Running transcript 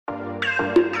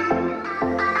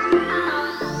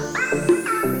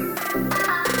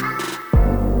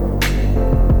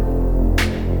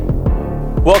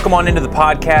Welcome on into the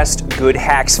podcast, Good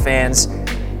Hacks fans.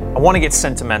 I want to get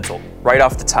sentimental right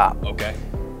off the top. Okay.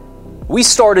 We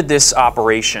started this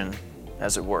operation,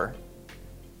 as it were,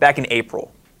 back in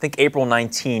April. I think April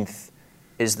 19th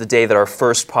is the day that our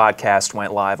first podcast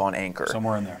went live on Anchor.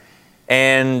 Somewhere in there.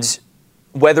 And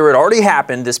whether it already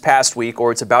happened this past week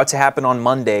or it's about to happen on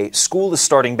Monday, school is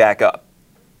starting back up.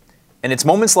 And it's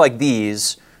moments like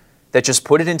these that just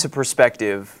put it into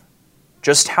perspective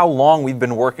just how long we've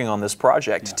been working on this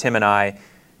project, Tim and I,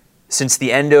 since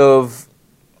the end of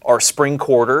our spring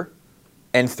quarter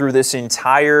and through this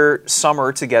entire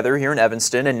summer together here in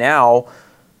Evanston. And now,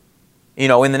 in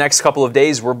the next couple of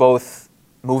days, we're both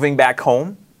moving back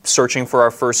home, searching for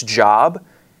our first job.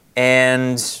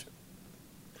 And,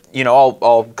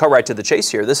 I'll cut right to the chase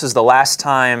here. This is the last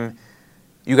time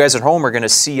you guys at home are going to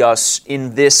see us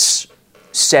in this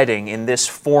setting, in this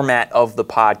format of the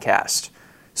podcast.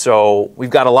 So we've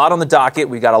got a lot on the docket.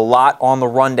 We've got a lot on the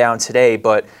rundown today,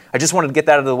 but I just wanted to get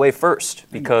that out of the way first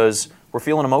because we're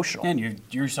feeling emotional. And you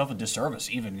do yourself a disservice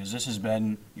even because this has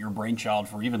been your brainchild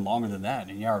for even longer than that.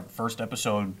 And our first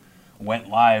episode went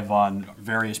live on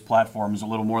various platforms a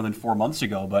little more than 4 months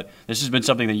ago, but this has been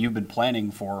something that you've been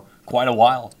planning for quite a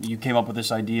while. You came up with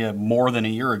this idea more than a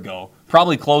year ago,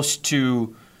 probably close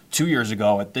to 2 years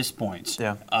ago at this point.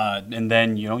 Yeah. And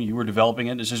then, you were developing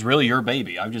it. This is really your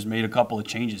baby. I've just made a couple of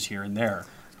changes here and there,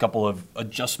 a couple of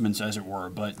adjustments, as it were.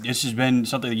 But this has been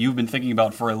something that you've been thinking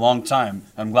about for a long time.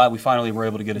 I'm glad we finally were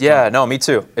able to get it done. No, me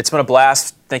too. It's been a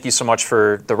blast. Thank you so much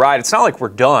for the ride. It's not like we're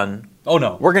done. Oh,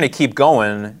 no. We're going to keep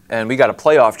going, and we got a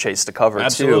playoff chase to cover,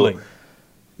 Absolutely. too.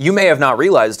 You may have not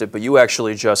realized it, but you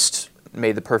actually just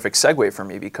made the perfect segue for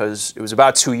me because it was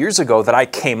about 2 years ago that I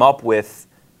came up with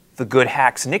the Good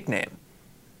Hacks nickname.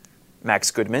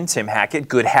 Max Goodman, Tim Hackett,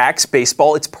 Good Hacks,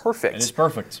 baseball, it's perfect. It is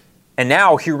perfect. And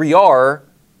now here we are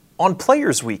on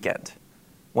Players Weekend,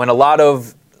 when a lot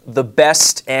of the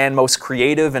best and most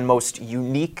creative and most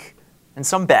unique, and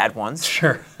some bad ones,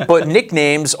 Sure. but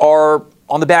nicknames are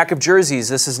on the back of jerseys.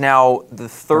 This is now the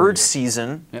third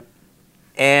season, Yep.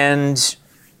 and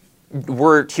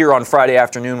we're here on Friday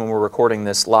afternoon when we're recording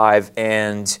this live,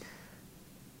 and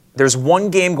there's one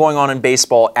game going on in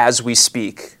baseball as we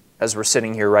speak, as we're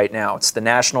sitting here right now. It's the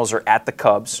Nationals are at the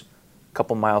Cubs, a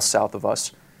couple miles south of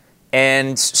us.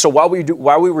 And so while we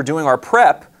were doing our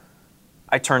prep,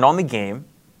 I turned on the game.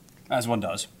 As one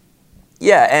does.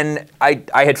 Yeah, and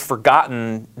I had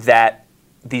forgotten that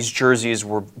these jerseys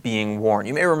were being worn.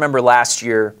 You may remember last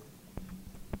year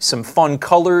some fun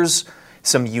colors,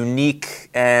 some unique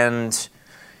and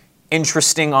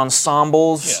interesting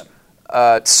ensembles.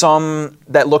 Yeah. Some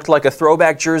that looked like a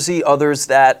throwback jersey, others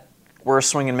that were a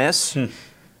swing and miss. And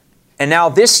now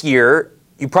this year,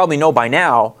 you probably know by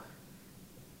now,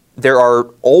 there are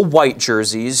all white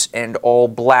jerseys and all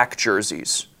black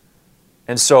jerseys.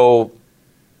 And so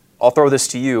I'll throw this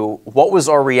to you. What was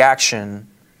our reaction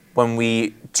when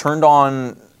we turned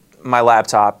on my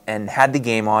laptop and had the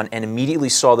game on and immediately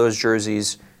saw those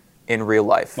jerseys in real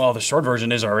life? Well, the short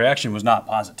version is our reaction was not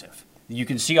positive. You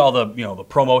can see all the the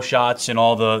promo shots and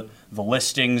all the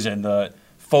listings and the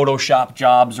Photoshop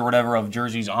jobs or whatever of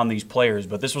jerseys on these players,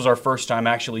 but this was our first time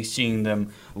actually seeing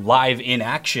them live in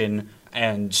action,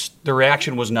 and the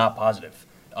reaction was not positive.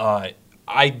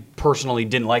 I personally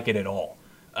didn't like it at all.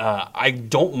 I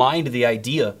don't mind the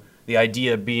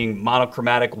idea being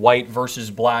monochromatic white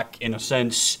versus black in a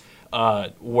sense,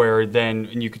 where then,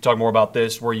 and you could talk more about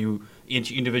this, where each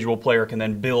individual player can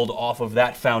then build off of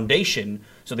that foundation.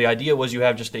 So the idea was you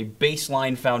have just a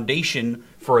baseline foundation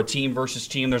for a team versus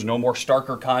team. There's no more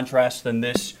starker contrast than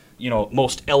this,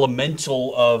 most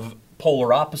elemental of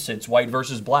polar opposites, white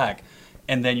versus black.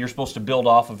 And then you're supposed to build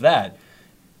off of that.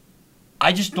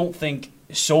 I just don't think,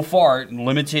 so far,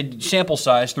 limited sample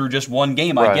size through just one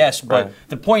game, I guess. But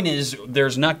the point is,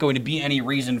 there's not going to be any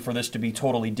reason for this to be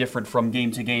totally different from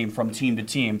game to game, from team to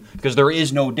team, because there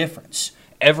is no difference.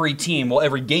 Every game will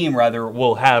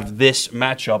have this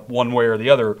matchup one way or the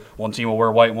other. One team will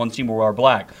wear white, one team will wear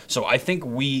black. So I think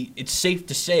it's safe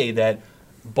to say that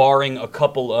barring a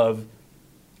couple of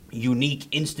unique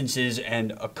instances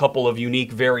and a couple of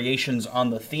unique variations on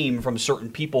the theme from certain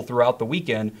people throughout the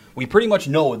weekend, we pretty much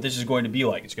know what this is going to be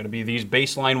like. It's going to be these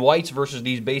baseline whites versus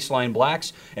these baseline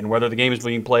blacks, and whether the game is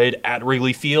being played at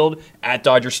Wrigley Field, at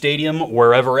Dodger Stadium,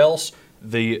 wherever else,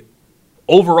 the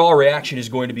overall reaction is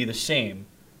going to be the same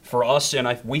for us,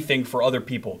 and we think for other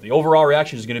people. The overall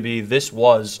reaction is going to be, this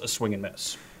was a swing and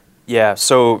miss. Yeah,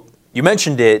 so you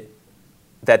mentioned it,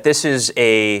 that this is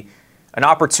a an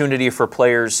opportunity for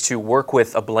players to work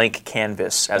with a blank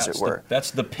canvas, as it were.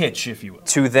 That's the pitch, if you will.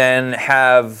 To then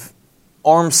have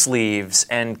arm sleeves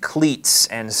and cleats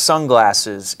and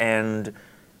sunglasses and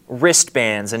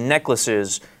wristbands and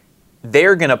necklaces.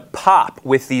 They're going to pop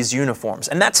with these uniforms.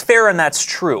 And that's fair and that's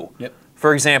true. Yep.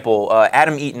 For example,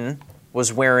 Adam Eaton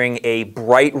was wearing a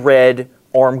bright red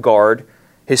arm guard.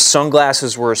 His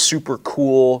sunglasses were a super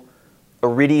cool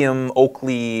iridium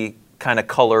Oakley kind of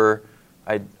color.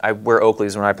 I wear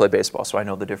Oakleys when I play baseball, so I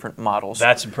know the different models.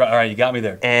 That's all right. You got me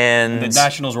there. And the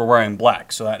Nationals were wearing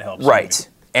black, so that helps. Right.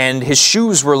 And his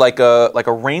shoes were like a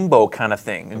rainbow kind of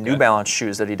thing, New Balance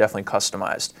shoes that he definitely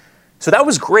customized. So that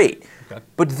was great. Okay.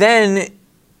 But then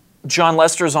John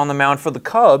Lester's on the mound for the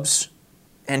Cubs,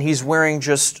 and he's wearing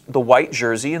just the white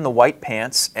jersey and the white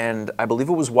pants, and I believe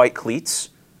it was white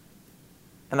cleats,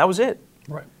 and that was it.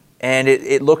 Right. And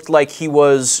it looked like he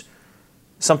was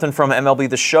something from MLB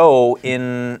The Show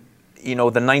in, the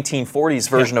 1940s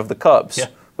version of the Cubs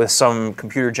with some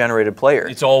computer-generated player.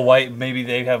 It's all white. Maybe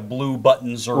they have blue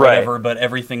buttons or whatever, but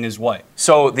everything is white.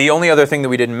 So the only other thing that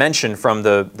we didn't mention from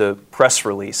the press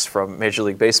release from Major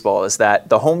League Baseball is that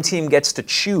the home team gets to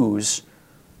choose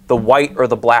the white or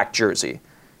the black jersey.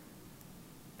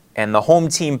 And the home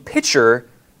team pitcher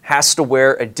has to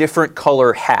wear a different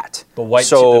color hat.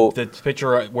 The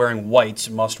pitcher wearing whites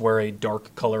must wear a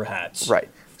dark color hat. Right.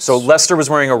 So Lester was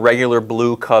wearing a regular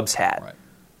blue Cubs hat. Right.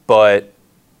 But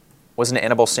wasn't it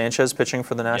Anibal Sanchez pitching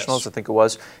for the Nationals? Yes. I think it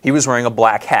was. He was wearing a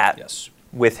black hat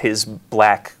with his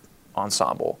black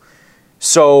ensemble.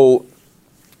 So,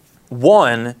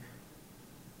 one,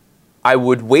 I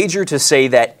would wager to say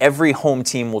that every home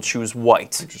team will choose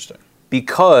white. Interesting.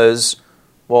 Because,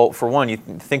 well, for one, you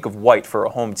think of white for a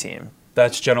home team.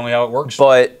 That's generally how it works.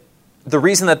 But the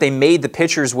reason that they made the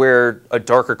pitchers wear a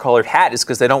darker colored hat is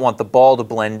because they don't want the ball to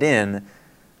blend in.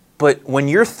 But when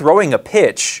you're throwing a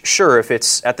pitch, sure, if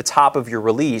it's at the top of your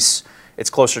release, it's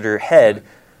closer to your head.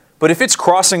 But if it's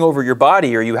crossing over your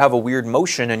body or you have a weird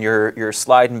motion and you're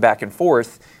sliding back and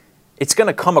forth, it's going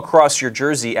to come across your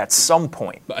jersey at some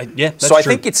point. That's so I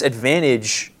true. think it's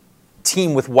advantage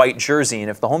team with white jersey, and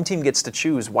if the home team gets to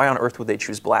choose, why on earth would they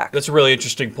choose black? That's a really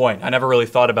interesting point. I never really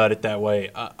thought about it that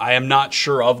way. I am not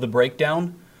sure of the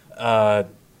breakdown.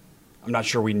 I'm not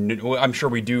sure I'm sure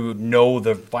we do know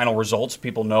the final results.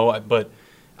 People know, but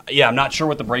yeah, I'm not sure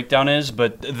what the breakdown is.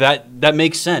 But that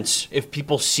makes sense if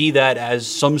people see that as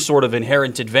some sort of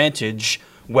inherent advantage,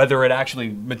 whether it actually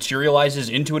materializes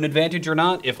into an advantage or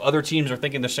not. If other teams are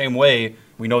thinking the same way,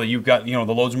 we know that you've got the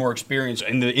loads more experience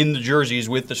in the jerseys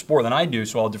with the sport than I do,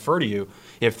 so I'll defer to you.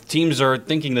 If teams are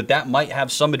thinking that might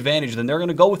have some advantage, then they're going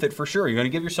to go with it for sure. You're going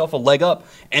to give yourself a leg up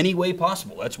any way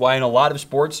possible. That's why in a lot of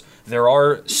sports there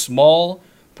are small,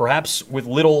 perhaps with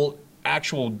little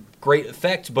actual great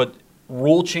effect, but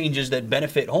rule changes that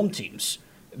benefit home teams.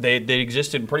 They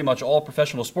exist in pretty much all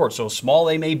professional sports. So small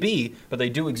they may be, but they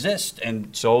do exist.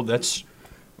 And so that's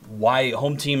why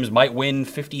home teams might win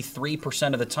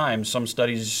 53% of the time. Some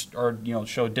studies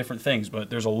show different things, but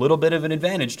there's a little bit of an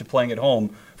advantage to playing at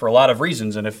home for a lot of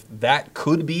reasons. And if that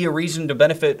could be a reason to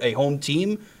benefit a home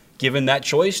team, given that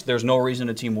choice, there's no reason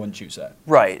a team wouldn't choose that.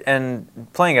 Right. And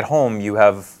playing at home, you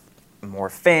have more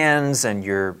fans and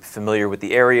you're familiar with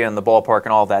the area and the ballpark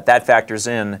and all that. That factors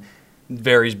in.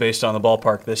 Varies based on the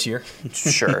ballpark this year.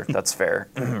 Sure, that's fair.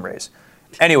 Raise.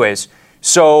 Anyways,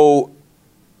 so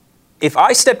if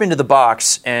I step into the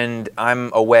box and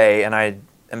I'm away and I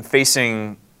am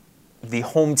facing the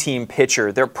home team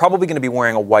pitcher, they're probably going to be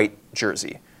wearing a white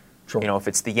jersey. Sure. If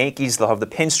it's the Yankees, they'll have the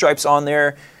pinstripes on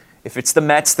there. If it's the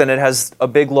Mets, then it has a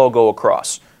big logo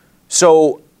across.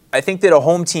 So I think that a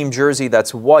home team jersey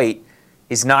that's white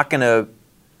is not going to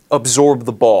absorb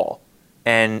the ball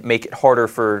and make it harder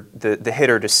for the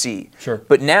hitter to see. Sure.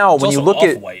 But now it's when you also look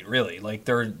at white, really,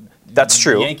 that's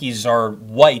true. The Yankees are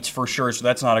white for sure, so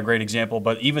that's not a great example.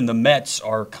 But even the Mets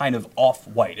are kind of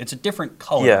off-white. It's a different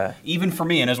color. Yeah. Even for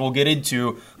me, and as we'll get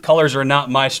into, colors are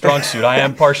not my strong suit. I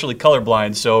am partially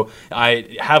colorblind, so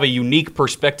I have a unique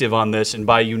perspective on this, and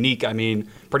by unique I mean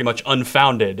pretty much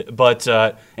unfounded, but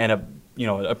and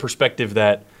a perspective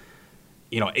that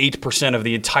 8% of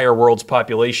the entire world's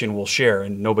population will share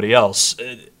and nobody else.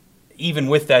 Even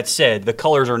with that said, the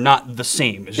colors are not the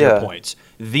same, is your point.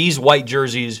 These white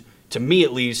jerseys, to me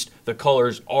at least, the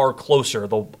colors are closer.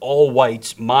 The all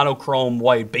white, monochrome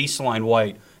white, baseline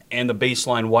white, and the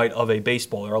baseline white of a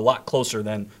baseball are a lot closer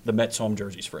than the Mets home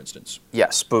jerseys, for instance.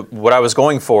 Yes, but what I was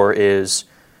going for is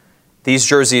these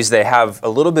jerseys, they have a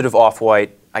little bit of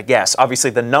off-white, I guess. Obviously,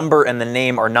 the number and the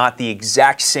name are not the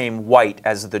exact same white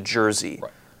as the jersey.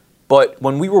 Right. But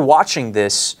when we were watching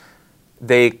this,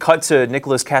 they cut to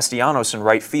Nicholas Castellanos in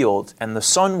right field, and the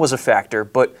sun was a factor,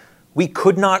 but we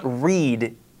could not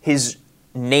read his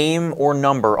name or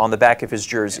number on the back of his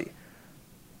jersey.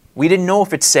 We didn't know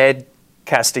if it said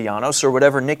Castellanos or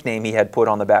whatever nickname he had put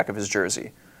on the back of his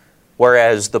jersey.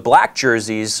 Whereas the black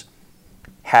jerseys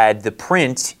had the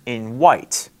print in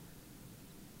white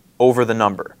over the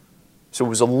number. So it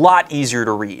was a lot easier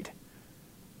to read.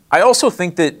 I also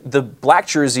think that the black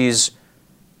jerseys,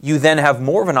 you then have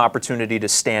more of an opportunity to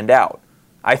stand out.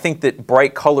 I think that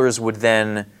bright colors would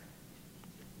then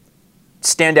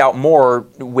stand out more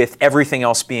with everything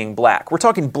else being black. We're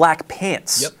talking black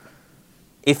pants. Yep.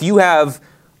 If you have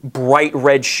bright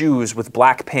red shoes with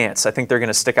black pants, I think they're going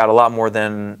to stick out a lot more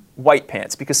than white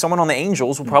pants, because someone on the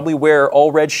Angels will probably wear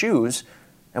all red shoes,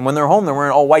 and when they're home, they're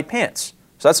wearing all white pants.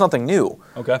 So that's nothing new.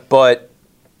 Okay. But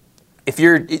if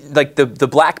you're like the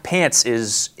black pants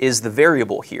is the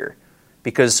variable here,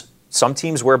 because some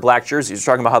teams wear black jerseys.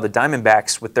 You're talking about how the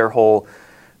Diamondbacks, with their whole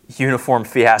uniform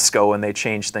fiasco and they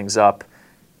changed things up,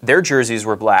 their jerseys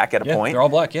were black at a point. They're all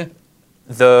black, yeah.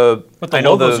 But the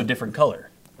logo's a different color.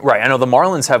 Right, I know the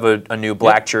Marlins have a new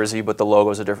black jersey, but the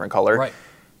logo's a different color. Right.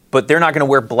 But they're not going to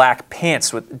wear black pants.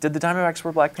 Did the Diamondbacks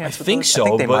wear black pants? I think so. I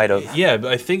think they might have.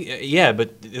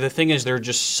 But the thing is, there are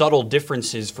just subtle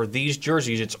differences for these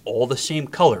jerseys. It's all the same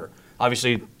color.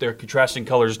 Obviously, they're contrasting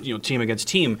colors, team against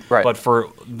team. Right. But for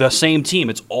the same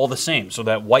team, it's all the same. So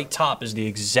that white top is the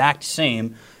exact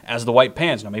same as the white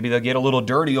pants. Now, maybe they'll get a little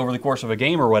dirty over the course of a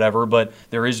game or whatever, but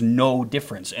there is no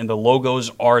difference. And the logos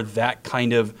are that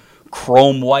kind of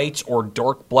chrome white or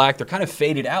dark black. They're kind of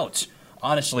faded out,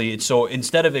 honestly. So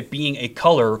instead of it being a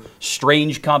color,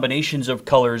 strange combinations of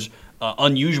colors,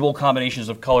 unusual combinations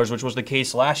of colors, which was the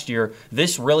case last year,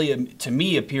 this really, to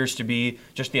me, appears to be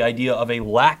just the idea of a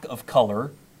lack of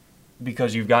color,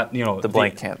 because you've got the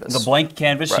blank canvas. The blank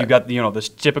canvas. Right. You've got this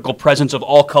typical presence of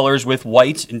all colors with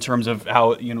white in terms of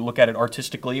how look at it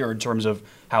artistically, or in terms of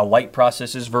how light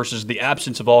processes, versus the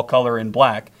absence of all color in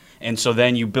black. And so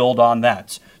then you build on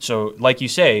that. So, like you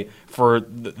say, for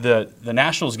the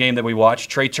Nationals game that we watched,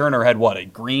 Trey Turner had a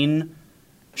green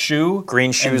shoe?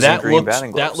 Green shoes and green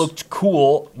batting gloves. That looked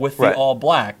cool with the Right. all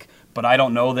black, but I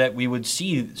don't know that we would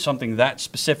see something that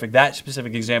specific. That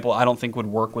specific example, I don't think would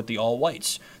work with the all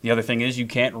whites. The other thing is, you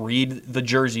can't read the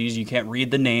jerseys, you can't read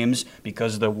the names,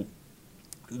 because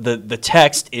the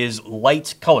text is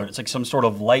light color. It's like some sort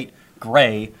of light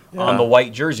gray on the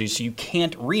white jersey, so you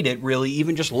can't read it really,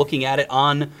 even just looking at it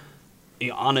on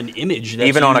an image.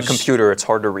 Even on a computer, it's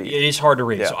hard to read. It is hard to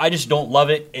read. Yeah. So I just don't love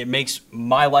it. It makes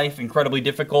my life incredibly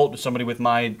difficult. Somebody with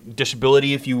my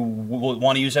disability, if you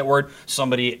want to use that word,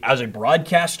 somebody as a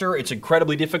broadcaster, it's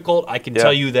incredibly difficult. I can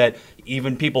tell you that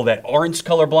even people that aren't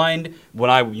colorblind, when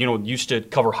I used to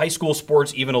cover high school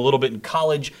sports, even a little bit in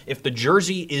college, if the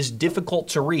jersey is difficult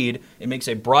to read, it makes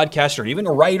a broadcaster, even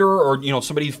a writer, or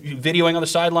somebody videoing on the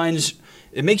sidelines,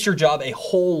 it makes your job a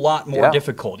whole lot more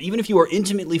difficult. Even if you are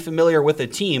intimately familiar with a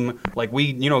team, like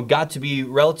we, got to be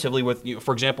relatively with,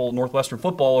 for example, Northwestern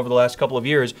football over the last couple of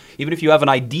years, even if you have an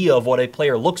idea of what a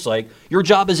player looks like, your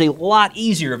job is a lot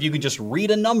easier if you can just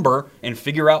read a number and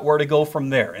figure out where to go from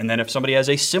there. And then if somebody has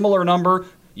a similar number,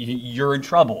 you're in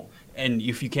trouble. And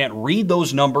if you can't read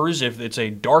those numbers, if it's a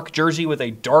dark jersey with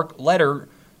a dark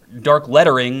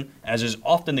lettering, as is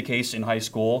often the case in high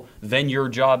school, then your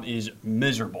job is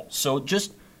miserable. So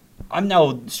I'm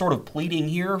now sort of pleading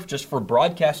here, just for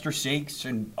broadcaster sakes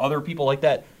and other people like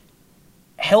that,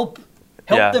 help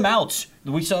them out.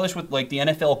 We saw this with the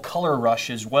NFL Color Rush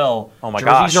as well. Oh my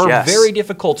Jerseys gosh, are very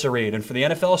difficult to read, and for the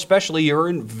NFL especially,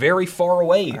 you're very far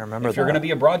away. I remember if you're going to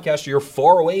be a broadcaster, you're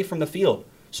far away from the field.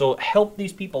 So help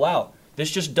these people out. This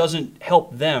just doesn't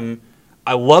help them.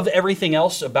 I love everything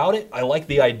else about it. I like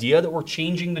the idea that we're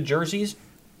changing the jerseys.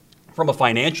 From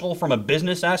a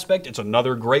business aspect, it's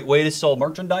another great way to sell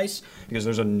merchandise, because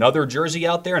there's another jersey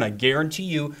out there, and I guarantee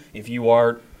you, if you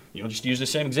are, just to use the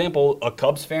same example, a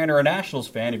Cubs fan or a Nationals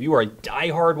fan, if you are a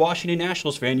diehard Washington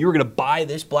Nationals fan, you're going to buy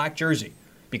this black jersey,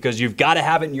 because you've got to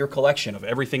have it in your collection of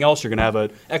everything else. You're going to have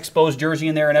an Expos jersey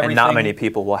in there and everything. And not many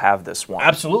people will have this one.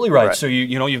 Absolutely right. So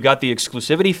you've got the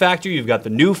exclusivity factor, you've got the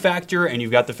new factor, and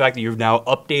you've got the fact that you've now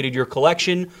updated your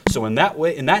collection. So in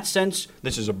that sense,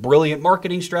 this is a brilliant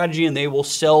marketing strategy, and they will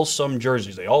sell some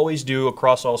jerseys. They always do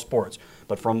across all sports.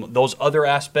 But from those other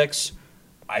aspects,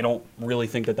 I don't really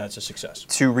think that that's a success.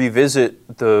 To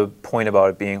revisit the point about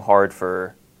it being hard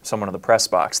for someone in the press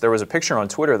box, there was a picture on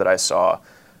Twitter that I saw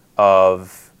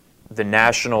of the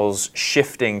Nationals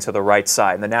shifting to the right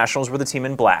side. And the Nationals were the team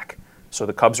in black, so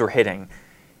the Cubs were hitting.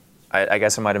 I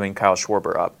guess it might have been Kyle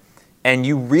Schwarber up. And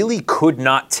you really could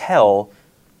not tell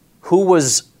who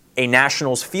was a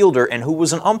Nationals fielder and who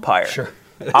was an umpire. Sure.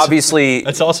 Obviously,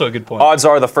 that's also a good point. Odds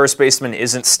are the first baseman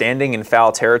isn't standing in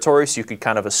foul territory, so you could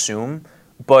kind of assume.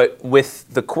 But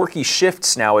with the quirky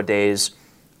shifts nowadays,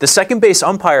 the second base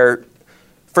umpire,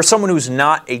 for someone who's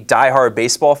not a diehard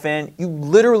baseball fan, you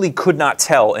literally could not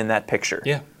tell in that picture.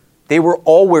 Yeah. They were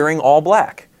all wearing all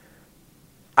black.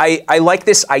 I like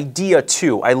this idea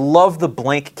too. I love the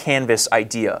blank canvas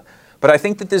idea. But I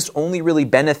think that this only really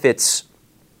benefits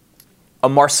a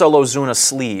Marcell Ozuna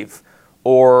sleeve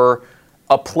or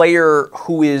a player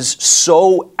who is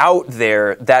so out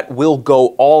there that will go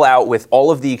all out with all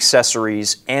of the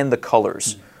accessories and the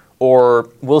colors. Or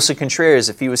Wilson Contreras,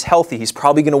 if he was healthy, he's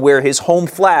probably going to wear his home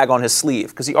flag on his sleeve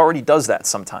because he already does that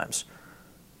sometimes.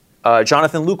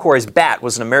 Jonathan Lucor's bat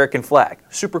was an American flag.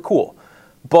 Super cool.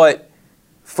 But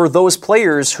for those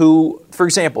players who, for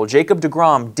example, Jacob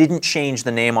deGrom didn't change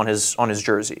the name on his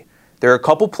jersey. There are a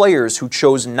couple players who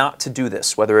chose not to do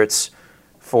this, whether it's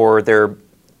for their,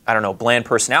 I don't know, bland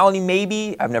personality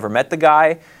maybe. I've never met the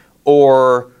guy.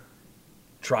 Or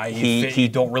he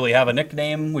don't really have a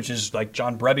nickname, which is like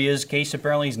John Brebbia's case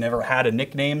apparently. He's never had a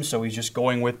nickname, so he's just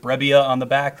going with Brebbia on the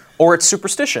back. Or it's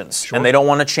superstitions, Sure. and they don't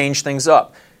want to change things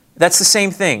up. That's the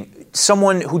same thing.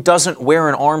 Someone who doesn't wear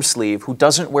an arm sleeve, who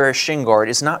doesn't wear a shin guard,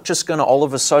 is not just going to all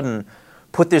of a sudden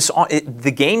put this on.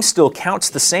 The game still counts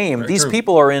the same. Very These true.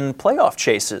 people are in playoff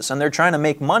chases, and they're trying to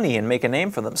make money and make a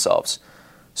name for themselves.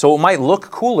 So it might look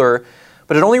cooler,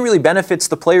 but it only really benefits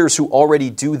the players who already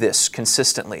do this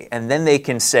consistently. And then they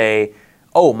can say,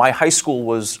 oh, my high school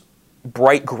was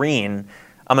bright green,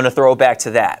 I'm going to throw it back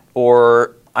to that.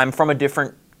 Or I'm from a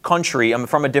different country, I'm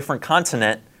from a different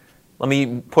continent, let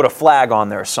me put a flag on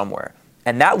there somewhere.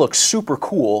 And that looks super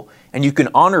cool, and you can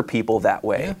honor people that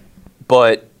way. Yeah.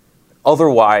 But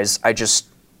otherwise, I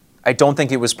don't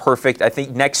think it was perfect. I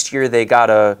think next year they got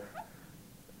to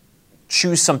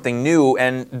choose something new,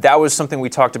 and that was something we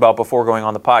talked about before going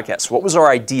on the podcast. What was our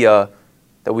idea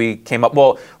that we came up?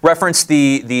 Well, reference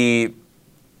the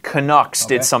Canucks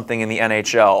did something in the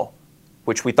NHL,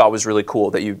 which we thought was really cool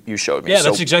that you showed me. Yeah,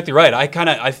 that's exactly right.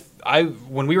 I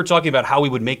when we were talking about how we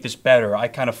would make this better, I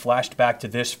kind of flashed back to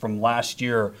this from last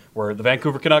year, where the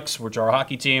Vancouver Canucks, which are a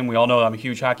hockey team, we all know I'm a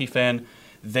huge hockey fan.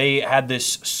 They had this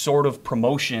sort of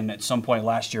promotion at some point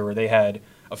last year where they had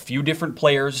a few different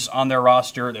players on their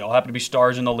roster. They all happen to be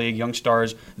stars in the league, young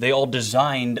stars. They all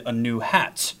designed a new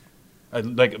hat,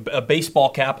 like a baseball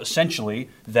cap, essentially,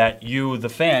 that you, the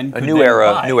fan, could new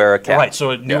era cap. Right.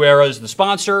 So New Era is the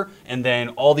sponsor, and then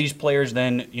all these players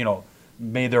then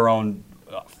made their own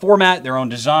format, their own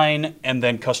design, and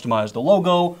then customized the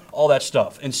logo, all that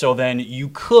stuff. And so then you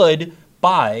could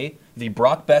buy the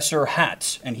Brock Besser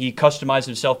hat, and he customized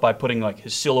himself by putting like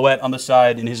his silhouette on the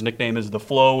side, and his nickname is The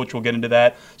Flow, which we'll get into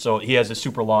that. So he has a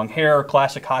super long hair,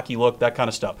 classic hockey look, that kind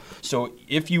of stuff. So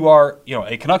if you are,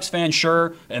 a Canucks fan,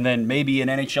 sure, and then maybe an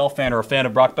NHL fan or a fan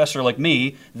of Brock Besser like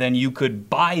me, then you could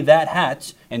buy that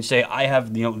hat and say, I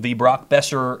have the Brock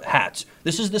Besser hat.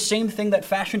 This is the same thing that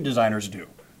fashion designers do.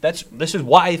 This is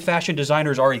why fashion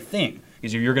designers are a thing,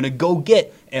 is you're going to go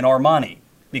get an Armani,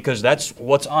 because that's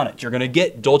what's on it. You're going to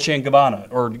get Dolce & Gabbana,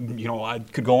 or, I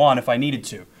could go on if I needed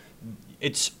to.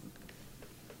 It's,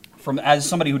 as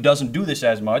somebody who doesn't do this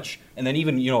as much, and then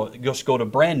even, just go to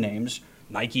brand names,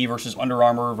 Nike versus Under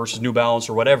Armour versus New Balance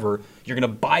or whatever, you're going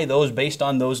to buy those based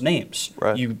on those names.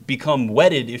 Right. You become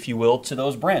wedded, if you will, to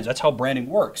those brands. That's how branding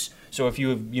works. So if you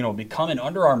have, become an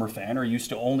Under Armour fan or used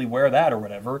to only wear that or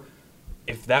whatever,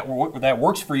 if that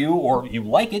works for you or you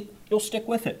like it, you'll stick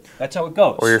with it. That's how it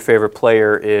goes. Or your favorite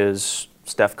player is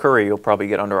Steph Curry, you'll probably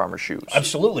get Under Armour shoes.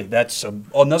 Absolutely. That's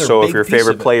another So big if your piece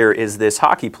favorite of it. player is this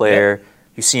hockey player,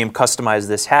 you see him customize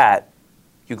this hat,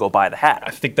 you go buy the hat.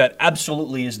 I think that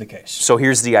absolutely is the case. So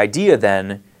here's the idea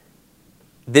then.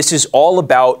 This is all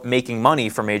about making money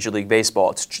for Major League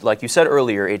Baseball. It's like you said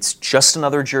earlier, it's just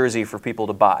another jersey for people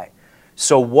to buy.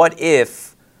 So what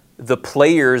if the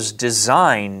players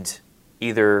designed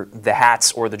either the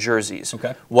hats or the jerseys?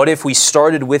 Okay. What if we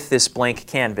started with this blank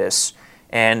canvas,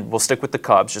 and we'll stick with the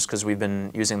Cubs just because we've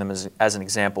been using them as an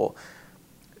example.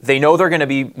 They know they're going to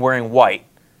be wearing white.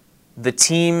 The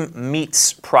team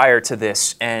meets prior to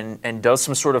this and does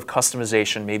some sort of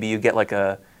customization. Maybe you get like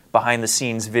a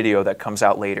behind-the-scenes video that comes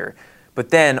out later. But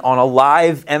then on a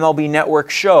live MLB Network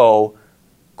show,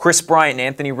 Chris Bryant and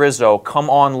Anthony Rizzo come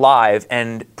on live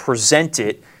and present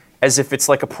it as if it's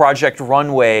like a Project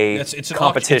Runway It's an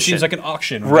competition. It seems like an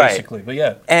auction, Right. basically. But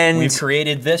yeah, And- we've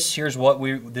created this. Here's what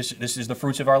this is the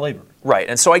fruits of our labor. Right,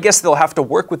 and so I guess they'll have to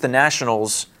work with the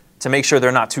Nationals to make sure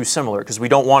they're not too similar, because we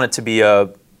don't want it to be a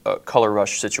color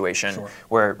rush situation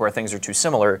Sure. where things are too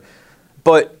similar.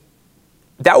 But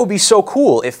that would be so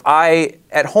cool if I,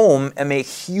 at home, am a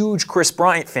huge Chris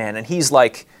Bryant fan, and he's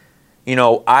like,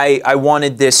 I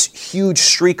wanted this huge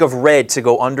streak of red to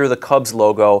go under the Cubs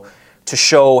logo to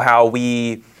show how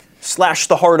we slash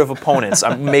the heart of opponents.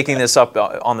 I'm making this up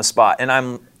on the spot. And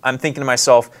I'm thinking to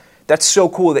myself, that's so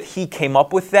cool that he came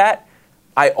up with that.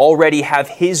 I already have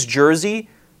his jersey,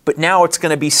 but now it's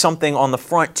going to be something on the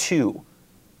front too.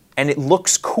 And it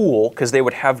looks cool because they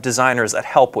would have designers that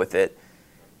help with it.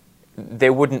 They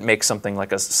wouldn't make something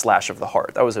like a slash of the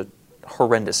heart. That was a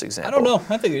horrendous example. I don't know.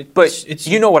 I think it's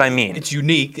you know what I mean. It's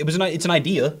unique. It's an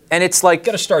idea. And it's like,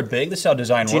 got to start big. This is how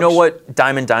design works. Do you know what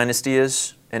Diamond Dynasty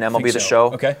is in MLB The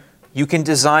Show? Okay. You can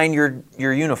design your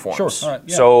uniforms. Sure. All right.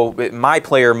 Yeah. So my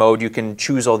player mode, you can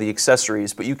choose all the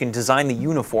accessories, but you can design the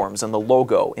uniforms and the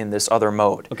logo in this other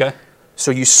mode. Okay.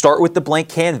 So you start with the blank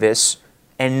canvas,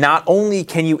 and not only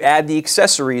can you add the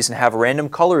accessories and have random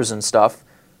colors and stuff,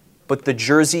 but the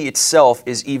jersey itself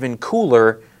is even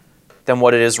cooler than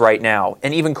what it is right now,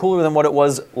 and even cooler than what it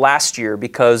was last year,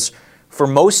 because for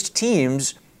most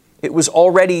teams, it was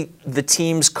already the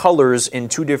team's colors in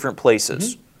two different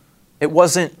places. Mm-hmm. It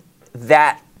wasn't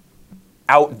that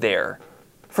out there.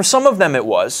 For some of them it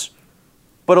was,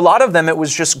 but a lot of them it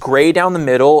was just gray down the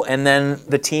middle and then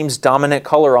the team's dominant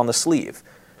color on the sleeve.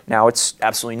 Now it's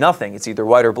absolutely nothing. It's either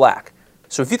white or black.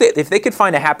 So if they could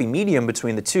find a happy medium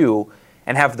between the two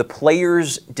and have the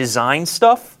players design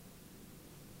stuff,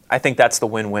 I think that's the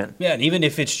win-win. Yeah, and even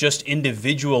if it's just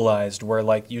individualized, where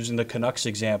like using the Canucks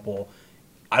example,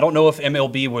 I don't know if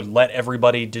MLB would let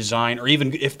everybody design, or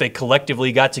even if they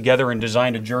collectively got together and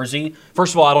designed a jersey.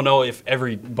 First of all, I don't know if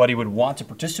everybody would want to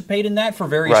participate in that for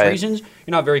various reasons.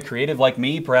 You're not very creative like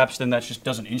me, perhaps then that just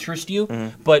doesn't interest you.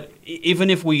 Mm-hmm. But even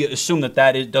if we assume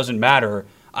that it doesn't matter,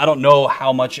 I don't know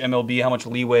how much MLB, how much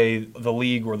leeway the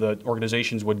league or the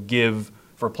organizations would give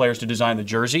for players to design the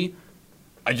jersey.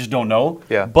 I just don't know.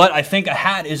 Yeah. But I think a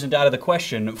hat isn't out of the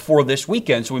question for this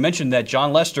weekend. So we mentioned that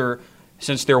Jon Lester,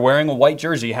 since they're wearing a white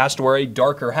jersey, has to wear a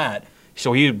darker hat.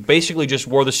 So he basically just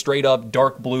wore the straight-up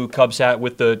dark blue Cubs hat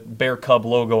with the Bear Cub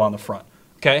logo on the front.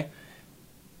 Okay?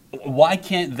 Why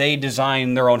can't they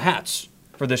design their own hats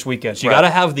for this weekend? So you got to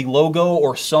have the logo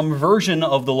or some version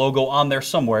of the logo on there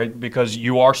somewhere, because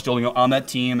you are still on that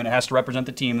team and it has to represent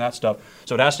the team, that stuff.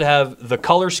 So it has to have the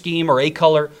color scheme or a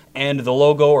color and the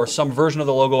logo or some version of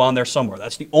the logo on there somewhere.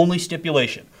 That's the only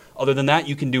stipulation. Other than that,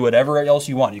 you can do whatever else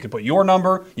you want. You can put your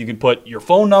number, you can put your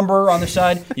phone number on the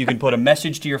side, you can put a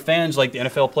message to your fans like the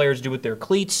NFL players do with their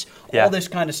cleats, all this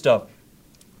kind of stuff.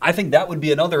 I think that would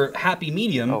be another happy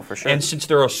medium. Oh, for sure. And since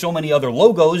there are so many other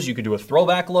logos, you could do a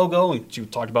throwback logo. You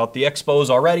talked about the Expos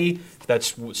already. If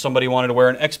that's somebody wanted to wear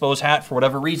an Expos hat for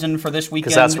whatever reason for this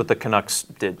weekend. Because that's what the Canucks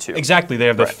did too. Exactly. They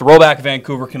have the throwback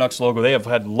Vancouver Canucks logo. They have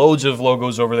had loads of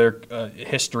logos over their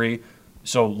history.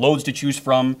 So loads to choose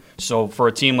from. So for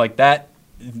a team like that,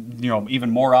 even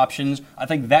more options. I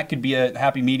think that could be a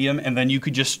happy medium. And then you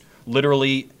could just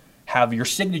literally have your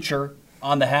signature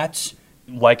on the hats,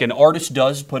 like an artist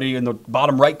does, put it in the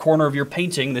bottom right corner of your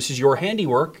painting. This is your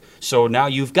handiwork. So now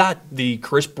you've got the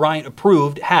Chris Bryant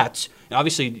approved hats. And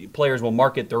obviously, players will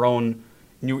market their own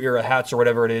new era hats or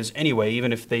whatever it is anyway,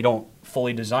 even if they don't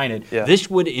fully design it. Yeah.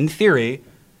 This would, in theory,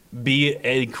 be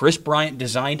a Chris Bryant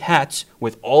designed hats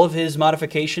with all of his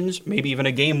modifications, maybe even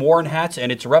a game worn hats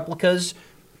and its replicas.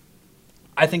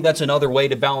 I think that's another way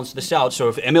to balance this out. So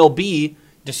if MLB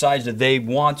decides that they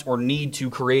want or need to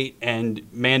create and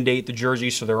mandate the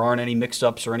jerseys so there aren't any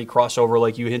mix-ups or any crossover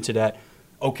like you hinted at,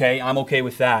 okay, I'm okay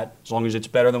with that as long as it's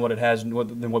better than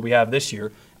what we have this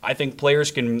year. I think players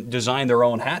can design their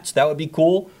own hats. That would be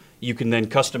cool. You can then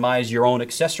customize your own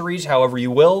accessories however you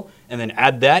will and then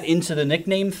add that into the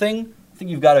nickname thing. I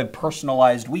think you've got a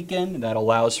personalized weekend that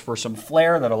allows for some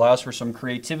flair, that allows for some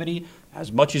creativity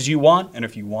as much as you want. And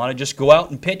if you want to just go out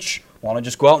and pitch, want to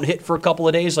just go out and hit for a couple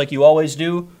of days like you always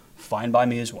do, fine by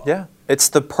me as well. Yeah, it's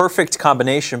the perfect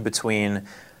combination between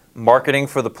marketing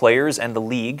for the players and the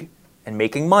league and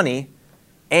making money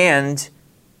and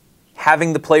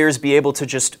having the players be able to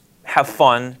just have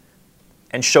fun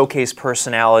and showcase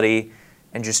personality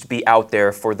and just be out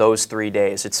there for those 3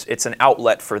 days. It's an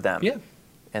outlet for them. Yeah.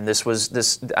 And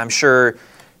I'm sure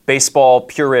baseball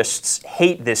purists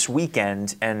hate this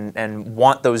weekend and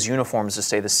want those uniforms to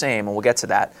stay the same, and we'll get to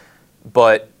that.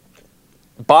 But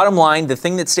bottom line, the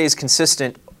thing that stays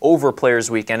consistent over Players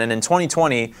Weekend, and in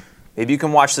 2020, maybe you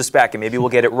can watch this back and maybe we'll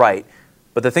get it right,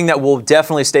 but the thing that will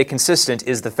definitely stay consistent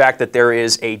is the fact that there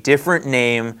is a different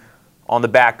name on the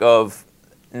back of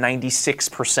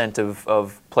 96%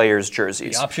 of players'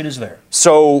 jerseys. The option is there.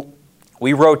 So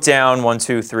we wrote down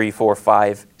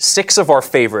 6 of our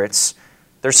favorites.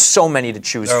 There's so many to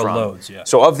choose There are from. loads, yeah.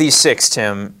 So of these 6,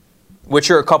 Tim,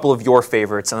 which are a couple of your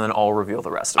favorites, and then I'll reveal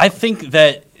the rest of them. I think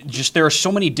that just there are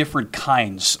so many different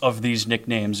kinds of these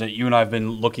nicknames that you and I have been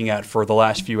looking at for the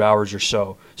last few hours or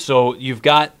so. So you've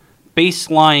got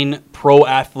baseline pro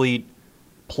athlete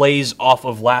plays off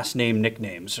of last name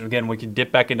nicknames. And again, we can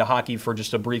dip back into hockey for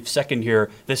just a brief second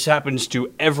here. This happens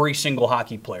to every single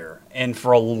hockey player and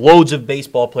for loads of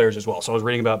baseball players as well. So I was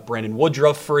reading about Brandon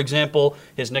Woodruff, for example.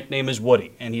 His nickname is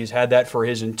Woody, and he's had that for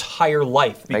his entire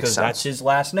life because that's his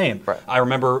last name. Right. I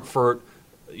remember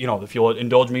if you'll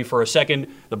indulge me for a second,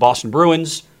 the Boston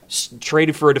Bruins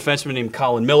traded for a defenseman named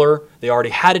Colin Miller. They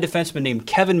already had a defenseman named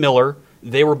Kevin Miller.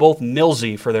 They were both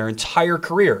Millsy for their entire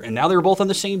career, and now they were both on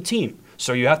the same team.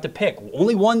 So you have to pick.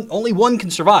 Only one can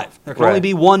survive. There can only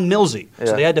be one Millsy. Yeah.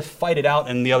 So they had to fight it out,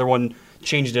 and the other one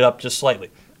changed it up just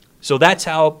slightly. So that's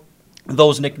how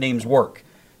those nicknames work.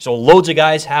 So loads of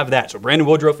guys have that. So Brandon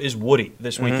Woodruff is Woody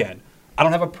this weekend. I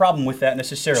don't have a problem with that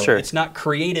necessarily. Sure. It's not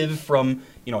creative from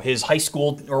his high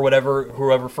school or whatever,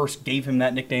 whoever first gave him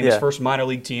that nickname, his first minor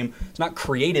league team. It's not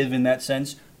creative in that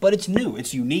sense, but it's new,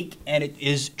 it's unique, and it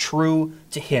is true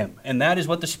to him. And that is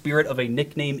what the spirit of a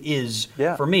nickname is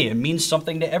for me. It means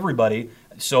something to everybody.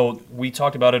 So we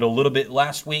talked about it a little bit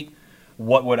last week.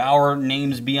 What would our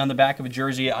names be on the back of a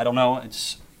jersey? I don't know.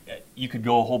 You could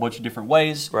go a whole bunch of different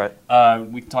ways. Right.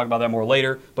 We can talk about that more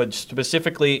later. But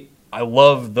specifically, I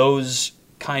love those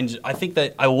kinds. I think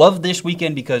that I love this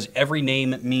weekend because every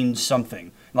name means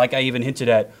something. Like I even hinted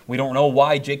at, we don't know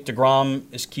why Jake DeGrom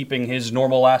is keeping his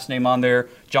normal last name on there.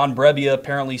 John Brebbia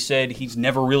apparently said he's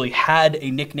never really had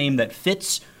a nickname that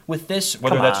fits with this.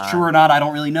 Whether that's true or not, I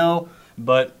don't really know.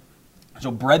 But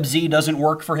so Brebsy doesn't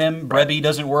work for him. Brebby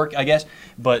doesn't work, I guess.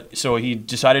 But so he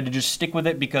decided to just stick with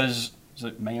it because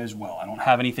it may as well. I don't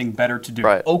have anything better to do.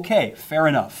 Right. Okay, fair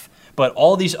enough. But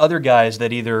all these other guys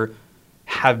that either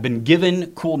have been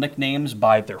given cool nicknames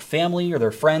by their family or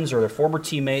their friends or their former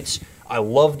teammates, I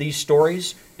love these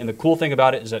stories. And the cool thing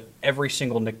about it is that every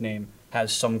single nickname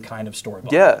has some kind of story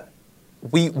behind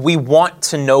it. We want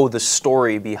to know the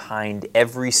story behind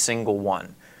every single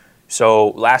one. So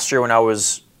last year when I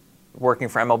was working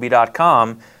for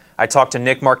MLB.com, I talked to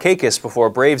Nick Markakis before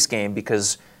a Braves game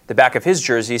because the back of his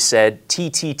jersey said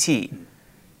TTT.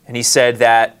 And he said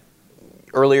that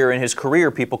earlier in his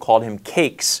career, people called him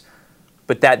Cakes,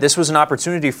 but that this was an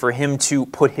opportunity for him to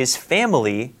put his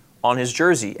family on his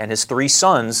jersey. And his 3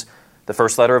 sons, the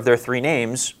first letter of their 3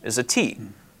 names is a T.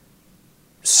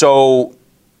 So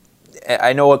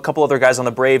I know a couple other guys on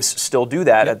the Braves still do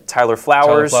that. Yep. Tyler Flowers.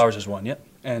 Tyler Flowers is one, yep.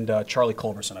 And Charlie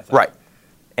Culberson, I think. Right.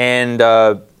 And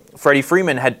Freddie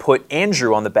Freeman had put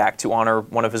Andrew on the back to honor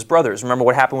one of his brothers. Remember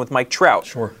what happened with Mike Trout?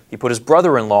 Sure. He put his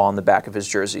brother-in-law on the back of his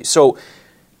jersey. So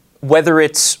whether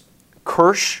it's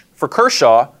Kirsch for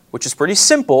Kershaw, which is pretty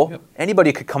simple,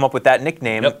 anybody could come up with that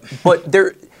nickname. But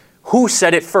who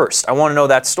said it first? I want to know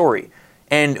that story.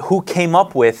 And who came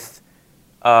up with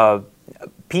Pinacito?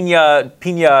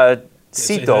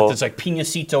 It's like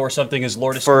Pinacito or something as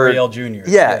Lourdes Gurriel Jr.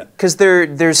 Yeah, because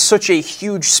there's such a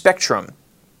huge spectrum.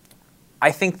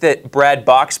 I think that Brad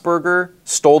Boxberger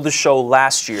stole the show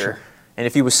last year. Sure. And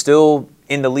if he was still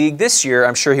in the league this year,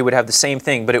 I'm sure he would have the same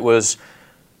thing. But it was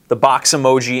the box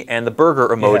emoji and the burger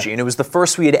emoji. Yeah. And it was the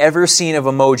first we had ever seen of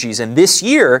emojis. And this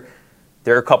year,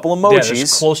 there are a couple emojis. Yeah,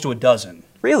 there's close to a dozen.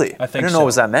 Really? I think didn't know it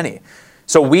was that many.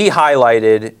 So we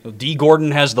highlighted... So D. Gordon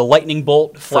has the lightning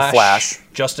bolt for Flash.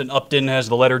 Justin Upton has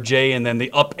the letter J and then the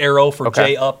up arrow for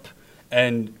J up,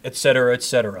 and et cetera, et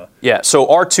cetera. Yeah, so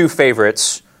our 2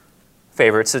 favorites,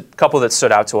 a couple that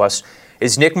stood out to us,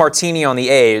 is Nick Martini on the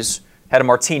A's, had a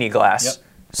martini glass. Yep.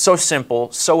 So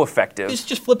simple, so effective. This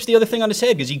just flips the other thing on his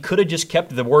head because he could have just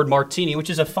kept the word Martini, which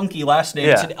is a funky last name.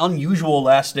 Yeah. It's an unusual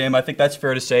last name. I think that's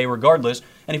fair to say, regardless.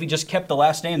 And if he just kept the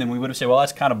last name, then we would have said, well,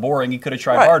 that's kind of boring. He could have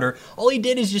tried harder. All he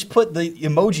did is just put the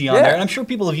emoji on there. And I'm sure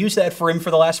people have used that for him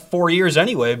for the last 4 years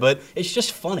anyway, but it's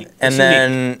just funny. And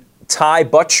then Ty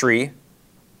Buttrey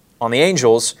on the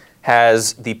Angels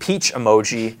has the peach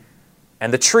emoji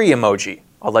and the tree emoji.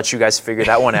 I'll let you guys figure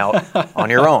that one out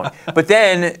on your own. But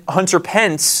then Hunter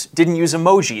Pence didn't use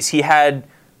emojis. He had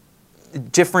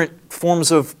different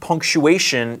forms of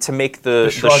punctuation to make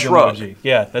the shrug emoji.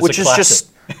 Yeah, that's which a is classic.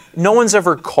 Just no one's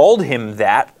ever called him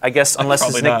that. I guess unless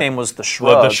his nickname was the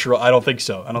shrug. Well, the shrug. I don't think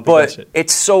so. I don't think that's it.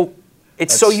 It's so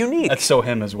unique. That's so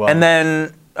him as well. And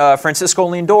then Francisco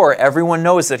Lindor, everyone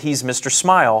knows that he's Mr.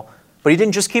 Smile, but he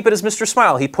didn't just keep it as Mr.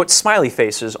 Smile. He put smiley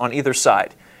faces on either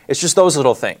side. It's just those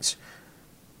little things.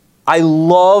 I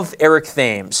love Eric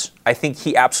Thames. I think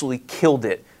he absolutely killed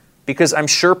it because I'm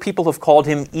sure people have called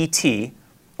him E.T.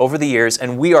 over the years,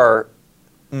 and we are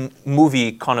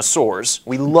movie connoisseurs.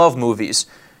 We love movies.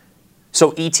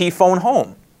 So E.T. Phone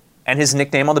Home, and his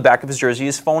nickname on the back of his jersey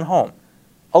is Phone Home.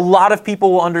 A lot of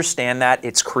people will understand that.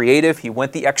 It's creative. He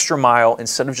went the extra mile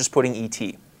instead of just putting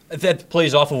E.T. That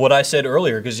plays off of what I said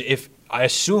earlier, because if I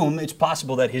assume it's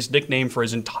possible that his nickname for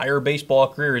his entire baseball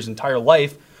career, his entire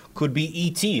life, could be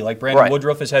E.T. Like Brandon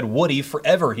Woodruff has had Woody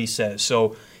forever, he says.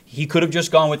 So he could have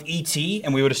just gone with E.T.,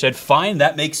 and we would have said, fine,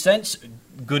 that makes sense.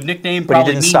 Good nickname,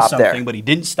 probably means something, but he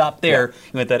didn't stop there. Yeah.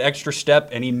 He went that extra step,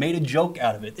 and he made a joke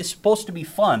out of it. It's supposed to be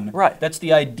fun. Right. That's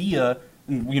the idea.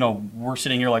 We're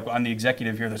sitting here like I'm the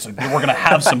executive here. That's like, we're going to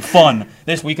have some fun.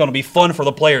 This weekend will be fun for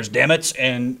the players, damn it.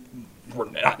 And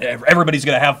everybody's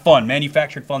going to have fun.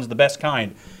 Manufactured fun's the best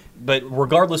kind. But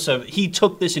regardless of, he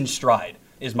took this in stride,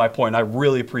 is my point. I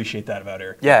really appreciate that about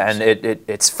Eric. Yeah, and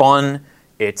it's fun.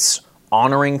 It's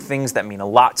honoring things that mean a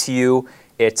lot to you.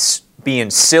 It's being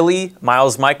silly.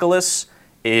 Miles Michaelis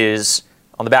is,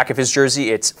 on the back of his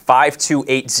jersey, it's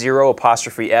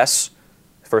 5280'S.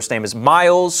 First name is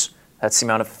Miles. That's the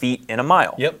amount of feet in a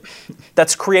mile. Yep.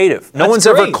 That's creative. No one's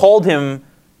ever called him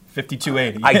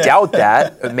 5280. I doubt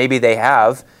that. Maybe they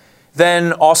have.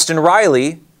 Then Austin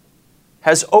Riley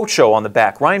has Ocho on the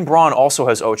back. Ryan Braun also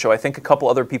has Ocho. I think a couple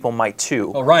other people might too.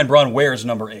 Well, Ryan Braun wears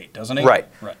number 8, doesn't he? Right.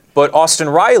 But Austin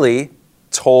Riley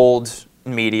told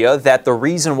media that the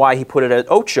reason why he put it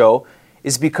at Ocho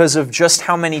is because of just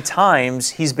how many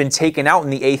times he's been taken out in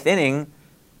the 8th inning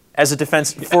as a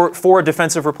defense for a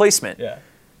defensive replacement. Yeah.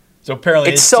 So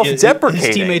apparently it's self-deprecating.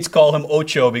 His teammates call him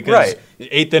Ocho because the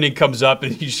 8th inning comes up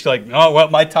and he's just like, oh, well,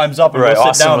 my time's up. And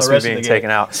we'll sit down the rest of the game. Taken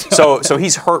out. So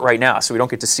he's hurt right now, so we don't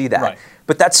get to see that. Right.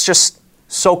 But that's just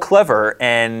so clever,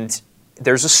 and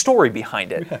there's a story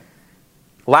behind it. Yeah.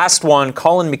 Last one,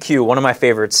 Colin McHugh, one of my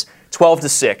favorites,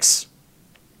 12-6.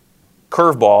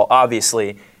 Curveball,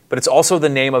 obviously, but it's also the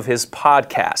name of his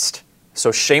podcast.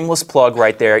 So shameless plug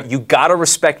right there. You got to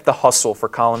respect the hustle for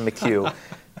Colin McHugh.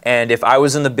 And if I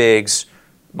was in the bigs,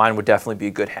 mine would definitely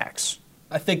be Good Hacks.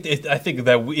 I think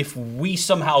that if we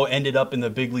somehow ended up in the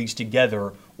big leagues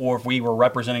together, or if we were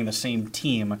representing the same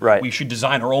team, we should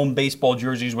design our own baseball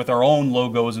jerseys with our own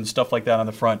logos and stuff like that on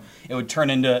the front. It would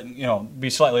turn into, be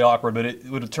slightly awkward, but it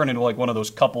would turn into like one of those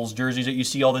couples jerseys that you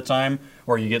see all the time,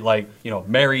 where you get like,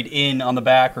 married in on the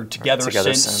back or together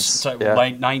since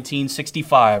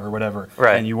 1965 or whatever,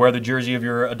 and you wear the jersey of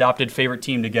your adopted favorite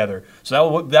team together.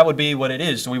 So that would be what it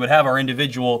is. So we would have our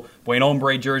individual Buen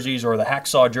Hombre jerseys or the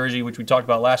Hacksaw jersey, which we talked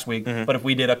about last week. But if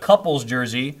we did a couples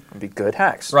jersey, it would be Good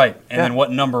Hacks. Right. And then what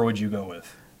number would you go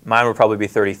with? Mine would probably be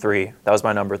 33. That was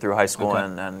my number through high school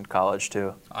and college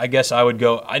too. I guess I would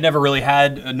go. I never really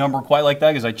had a number quite like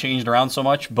that because I changed around so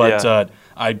much. But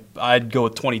I'd go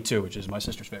with 22, which is my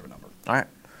sister's favorite number. All right.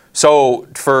 So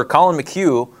for Colin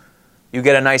McHugh, you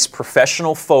get a nice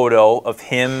professional photo of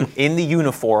him in the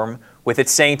uniform with it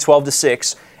saying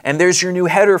 12-6, and there's your new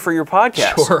header for your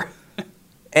podcast. Sure.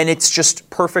 And it's just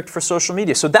perfect for social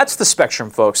media. So that's the spectrum,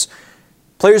 folks.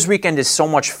 Players Weekend is so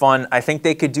much fun. I think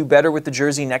they could do better with the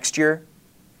jersey next year,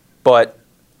 but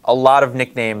a lot of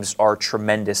nicknames are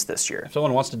tremendous this year. If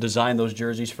someone wants to design those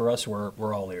jerseys for us,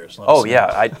 we're all ears.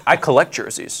 I collect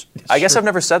jerseys. I guess I've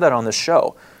never said that on this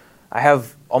show. I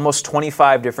have almost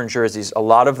 25 different jerseys. A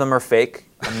lot of them are fake.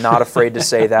 I'm not afraid to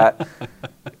say that.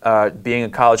 Being a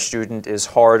college student is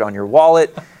hard on your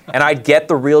wallet, and I'd get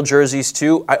the real jerseys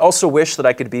too. I also wish that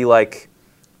I could be like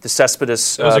the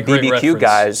Cespedes BBQ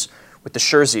guys with the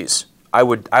jerseys. I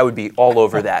would be all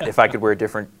over that if I could wear a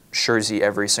different jersey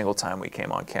every single time we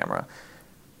came on camera.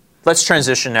 Let's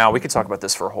transition now. We could talk about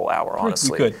this for a whole hour,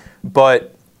 honestly. We could.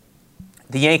 But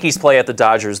the Yankees play at the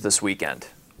Dodgers this weekend,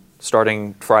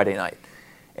 starting Friday night.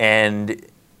 And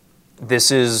this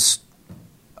is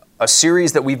a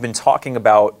series that we've been talking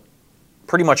about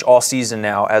pretty much all season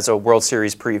now as a World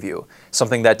Series preview,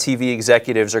 something that TV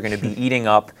executives are going to be eating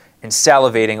up and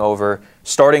salivating over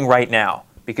starting right now.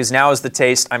 Because now is the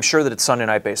taste. I'm sure that it's Sunday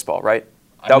Night Baseball, right?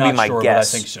 That would be my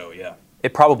guess. But I think so, yeah.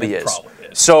 It probably is.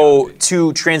 So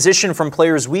to transition from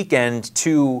Players Weekend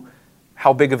to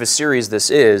how big of a series this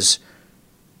is,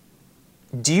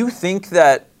 do you think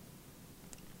that,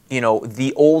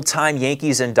 the old-time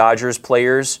Yankees and Dodgers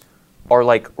players are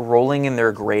like rolling in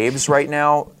their graves right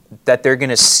now, that they're going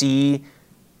to see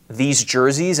these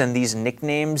jerseys and these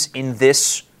nicknames in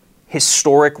this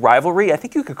historic rivalry? I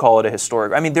think you could call it a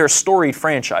historic. I mean, they're storied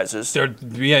franchises.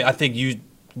 I think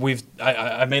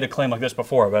I made a claim like this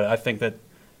before, but I think that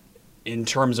in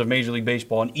terms of Major League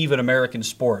Baseball and even American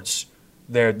sports,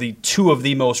 they're the two of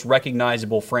the most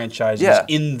recognizable franchises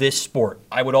in this sport.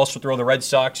 I would also throw the Red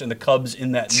Sox and the Cubs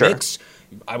in that mix.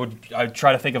 I'd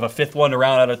try to think of a fifth one to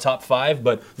round out of top 5,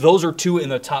 but those are 2 in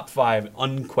the top 5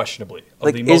 unquestionably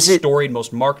of the most storied,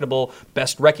 most marketable,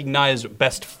 best recognized,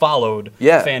 best followed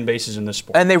fan bases in this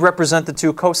sport. And they represent the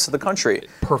 2 coasts of the country.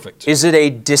 Perfect. Is it a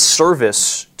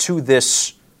disservice to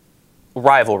this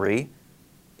rivalry?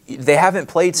 They haven't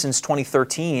played since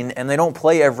 2013, and they don't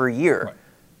play every year.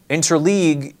 Right.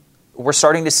 Interleague, we're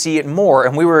starting to see it more,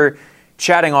 and we were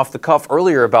chatting off the cuff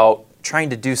earlier about trying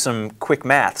to do some quick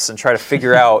maths and try to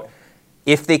figure out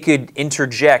if they could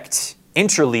interject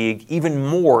interleague even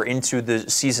more into the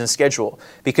season schedule.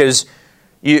 Because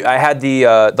I had the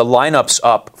lineups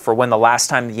up for when the last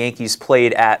time the Yankees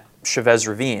played at Chavez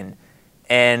Ravine,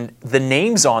 and the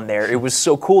names on there, it was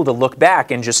so cool to look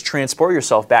back and just transport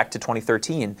yourself back to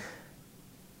 2013.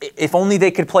 If only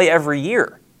they could play every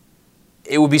year,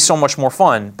 it would be so much more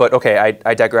fun. But okay,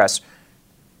 I digress.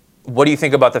 What do you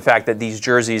think about the fact that these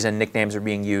jerseys and nicknames are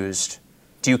being used?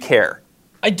 Do you care?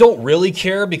 I don't really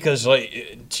care because,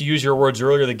 to use your words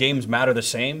earlier, the games matter the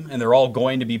same, and they're all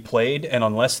going to be played. And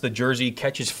unless the jersey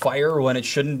catches fire when it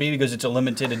shouldn't be because it's a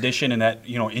limited edition and that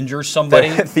injures somebody,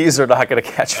 these are not going to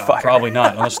catch fire. Probably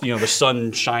not, unless the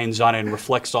sun shines on it and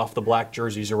reflects off the black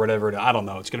jerseys or whatever. I don't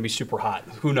know. It's going to be super hot.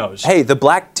 Who knows? Hey, the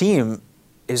black team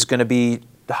is going to be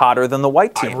hotter than the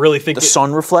white team. I really think the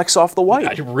sun reflects off the white.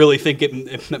 I really think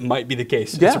it might be the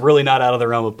case. Yeah. It's really not out of the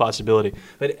realm of possibility.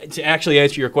 But to actually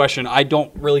answer your question, I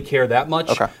don't really care that much.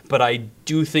 Okay. But I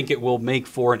do think it will make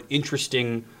for an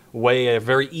interesting way, a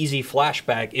very easy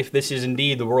flashback if this is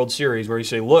indeed the World Series, where you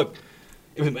say, look,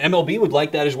 MLB would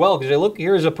like that as well, because they look,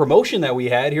 here's a promotion that we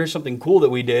had, here's something cool that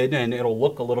we did, and it'll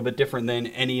look a little bit different than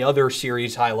any other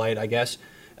series highlight, I guess.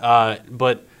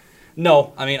 But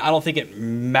no, I mean, I don't think it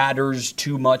matters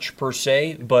too much per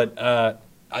se, but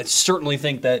I certainly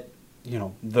think that,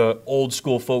 the old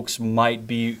school folks might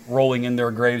be rolling in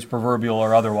their graves, proverbial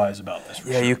or otherwise, about this.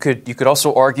 Yeah, sure. You could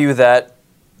also argue that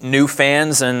new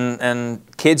fans and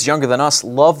kids younger than us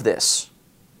love this.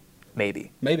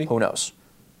 Maybe. Who knows?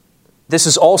 This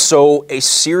is also a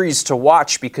series to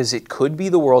watch because it could be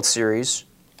the World Series.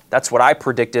 That's what I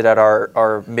predicted at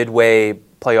our midway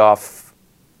playoff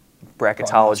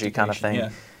bracketology kind of thing. Yeah.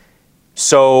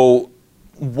 So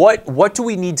what do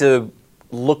we need to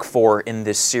look for in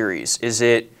this series? Is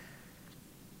it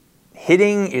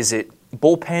hitting? Is it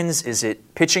bullpens? Is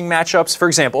it pitching matchups? For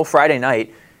example, Friday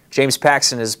night, James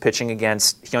Paxton is pitching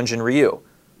against Hyunjin Ryu.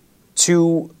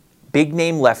 2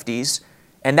 big-name lefties,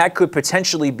 and that could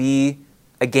potentially be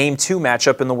a Game 2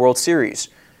 matchup in the World Series.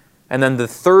 And then the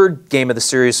third game of the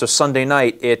series, so Sunday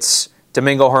night, it's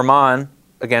Domingo Germán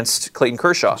against Clayton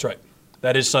Kershaw. That's right.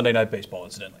 That is Sunday Night Baseball,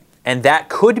 incidentally. And that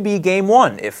could be Game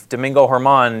 1 if Domingo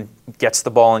Germán gets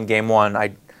the ball in Game 1.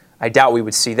 I doubt we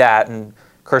would see that, and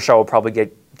Kershaw will probably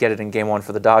get it in Game 1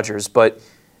 for the Dodgers. But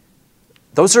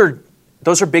those are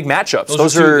big matchups.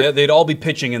 Those are they'd all be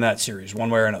pitching in that series, one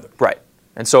way or another. Right.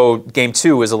 And so Game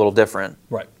 2 is a little different.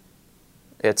 Right.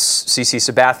 It's CC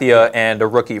Sabathia and a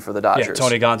rookie for the Dodgers. Yeah,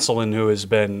 Tony Gonsolin, who has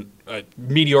been a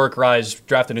meteoric rise,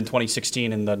 drafted in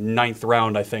 2016 in the 9th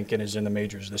round, I think, and is in the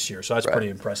majors this year. So that's pretty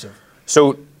impressive.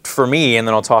 So for me, and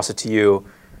then I'll toss it to you,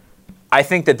 I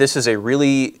think that this is a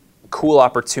really cool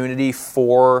opportunity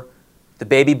for the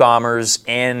Baby Bombers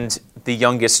and the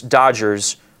youngest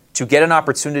Dodgers to get an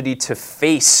opportunity to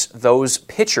face those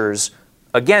pitchers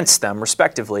against them,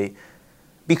 respectively,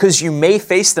 because you may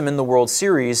face them in the World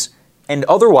Series. And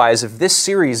otherwise, if this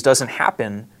series doesn't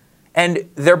happen, and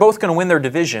they're both going to win their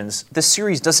divisions, this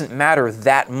series doesn't matter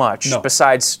that much,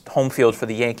 besides home field for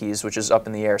the Yankees, which is up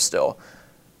in the air still.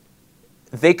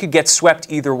 They could get swept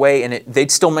either way, and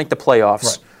they'd still make the playoffs.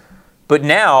 Right. But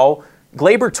now,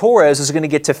 Gleyber Torres is going to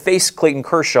get to face Clayton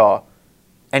Kershaw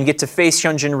and get to face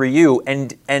Hyunjin Ryu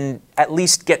and at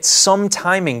least get some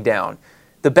timing down.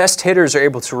 The best hitters are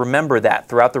able to remember that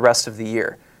throughout the rest of the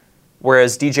year.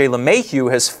 Whereas DJ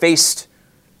LeMahieu has faced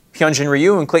Hyunjin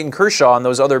Ryu and Clayton Kershaw and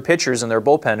those other pitchers in their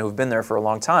bullpen who have been there for a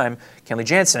long time. Kenley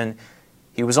Jansen,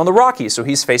 he was on the Rockies, so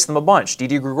he's faced them a bunch.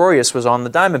 Didi Gregorius was on the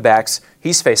Diamondbacks.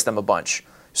 He's faced them a bunch.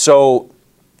 So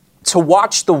to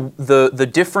watch the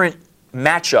different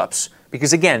matchups,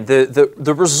 because again,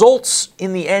 the results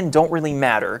in the end don't really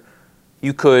matter.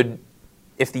 You could,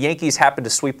 if the Yankees happen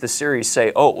to sweep the series,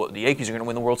 say, oh, well, the Yankees are going to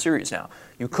win the World Series now.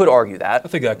 You could argue that. I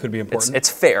think that could be important. It's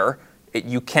fair.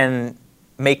 You can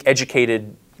make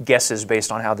educated guesses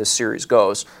based on how this series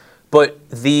goes. But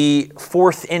the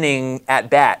 4th inning at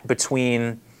bat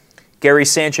between Gary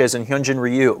Sanchez and Hyunjin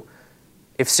Ryu,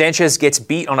 if Sanchez gets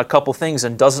beat on a couple things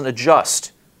and doesn't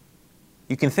adjust,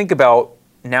 you can think about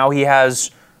now he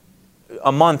has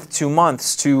a month, 2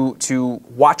 months to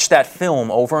watch that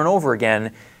film over and over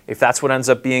again. if that's what ends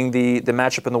up being the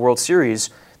matchup in the World Series,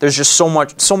 there's just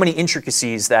so many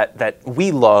intricacies that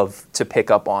we love to pick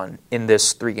up on in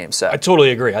this 3-game set. I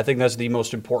totally agree. I think that's the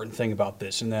most important thing about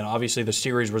this. And then obviously the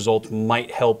series results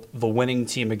might help the winning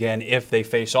team again if they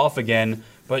face off again,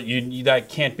 but that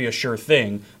can't be a sure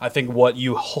thing. I think what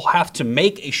you have to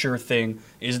make a sure thing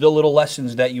is the little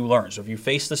lessons that you learn. So if you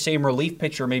face the same relief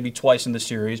pitcher maybe twice in the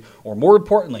series, or more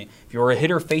importantly, if you're a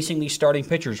hitter facing these starting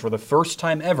pitchers for the first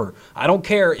time ever, I don't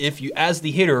care if you, as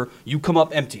the hitter, you come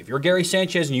up empty. If you're Gary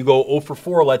Sanchez and you go 0 for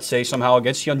 4, let's say, somehow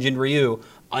against Hyunjin Ryu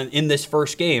in this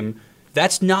first game,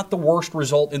 that's not the worst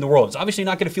result in the world. It's obviously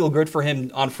not going to feel good for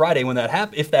him on Friday when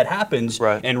if that happens,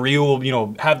 right. And Ryu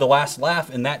will, have the last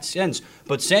laugh in that sense.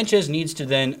 But Sanchez needs to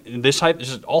then, this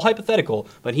is all hypothetical,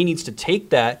 but he needs to take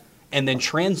that and then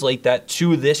translate that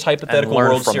to this hypothetical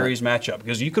World Series matchup.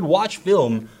 Because you could watch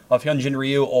film of Hyunjin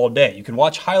Ryu all day. You can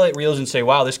watch highlight reels and say,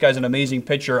 wow, this guy's an amazing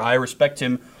pitcher. I respect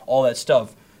him, all that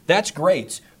stuff. That's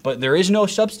great. But there is no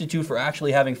substitute for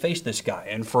actually having faced this guy.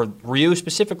 And for Ryu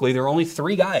specifically, there are only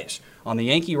 3 guys on the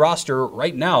Yankee roster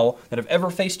right now that have ever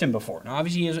faced him before. Now,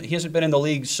 obviously, he hasn't been in the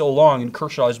league so long, and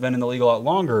Kershaw has been in the league a lot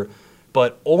longer.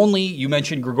 But only, you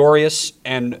mentioned Gregorius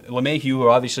and LeMahieu, who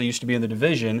obviously used to be in the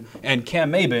division, and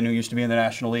Cam Maben, who used to be in the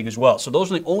National League as well. So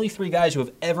those are the only 3 guys who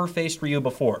have ever faced Ryu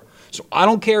before. So I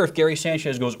don't care if Gary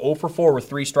Sanchez goes 0 for 4 with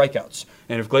 3 strikeouts,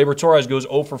 and if Gleyber Torres goes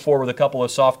 0 for 4 with a couple of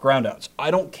soft groundouts.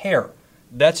 I don't care.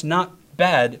 That's not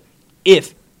bad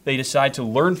if they decide to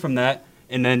learn from that.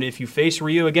 And then if you face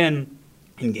Ryu again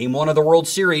in Game 1 of the World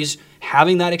Series,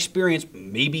 having that experience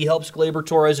maybe helps Gleyber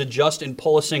Torres adjust and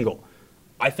pull a single.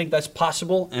 I think that's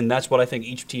possible, and that's what I think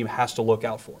each team has to look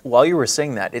out for. While you were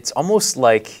saying that, it's almost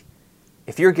like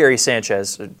if you're Gary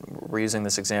Sanchez, we're using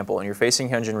this example, and you're facing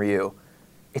Hyunjin Ryu,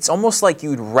 it's almost like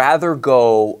you'd rather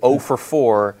go 0 for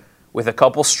 4 with a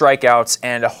couple strikeouts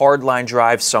and a hard line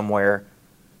drive somewhere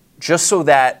just so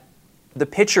that the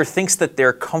pitcher thinks that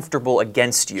they're comfortable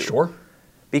against you. Sure.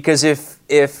 Because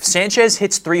if Sanchez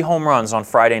hits 3 home runs on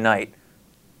Friday night,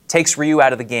 takes Ryu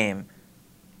out of the game,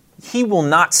 he will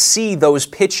not see those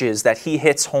pitches that he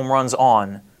hits home runs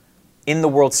on in the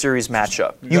World Series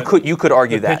matchup. You could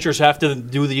argue that. Pitchers have to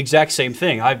do the exact same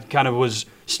thing. I kind of was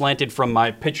slanted from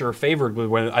my pitcher favored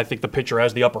when I think the pitcher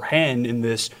has the upper hand in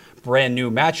this brand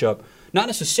new matchup. Not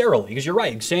necessarily, because you're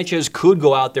right. Sanchez could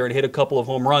go out there and hit a couple of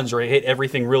home runs or hit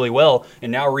everything really well,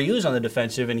 and now Ryu's on the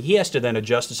defensive, and he has to then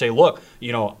adjust to say, look,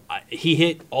 he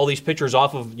hit all these pitchers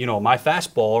off of, my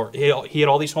fastball, or he hit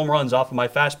all these home runs off of my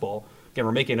fastball. Again,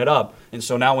 we're making it up. And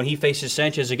so now when he faces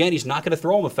Sanchez again, he's not going to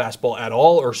throw him a fastball at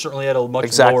all, or certainly at a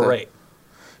much lower rate.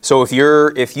 So if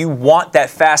you want that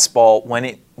fastball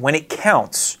when it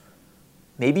counts,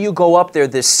 maybe you go up there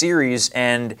this series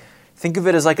and think of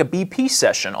it as like a BP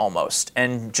session almost,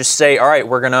 and just say, all right,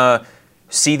 we're going to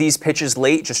see these pitches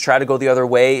late, just try to go the other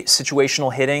way,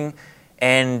 situational hitting,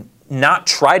 and not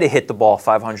try to hit the ball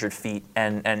 500 feet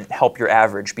and help your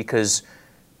average, because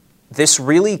this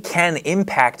really can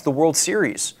impact the World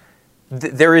Series.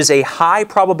 There is a high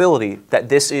probability that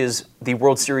this is the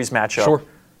World Series matchup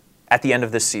at the end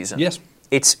of this season. Yes.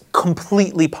 It's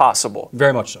completely possible.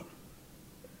 Very much so.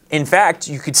 In fact,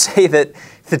 you could say that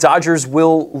the Dodgers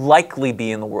will likely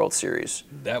be in the World Series.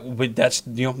 That's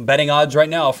betting odds right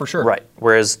now for sure. Right.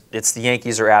 Whereas it's the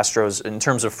Yankees or Astros in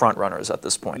terms of front runners at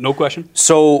this point. No question.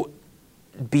 So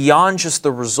beyond just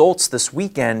the results this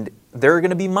weekend, there are going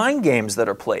to be mind games that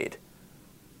are played.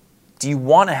 Do you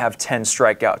want to have 10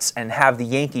 strikeouts and have the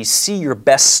Yankees see your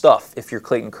best stuff if you're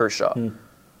Clayton Kershaw?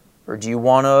 Or do you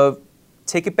want to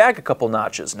take it back a couple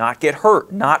notches, not get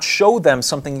hurt, not show them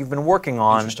something you've been working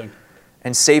on,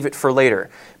 and save it for later?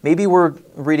 Maybe we're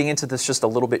reading into this just a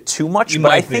little bit too much,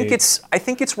 but I think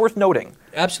it's worth noting.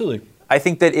 Absolutely. I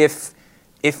think that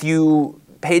if you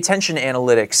pay attention to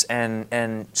analytics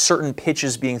and certain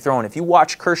pitches being thrown, if you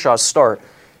watch Kershaw's start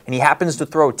and he happens to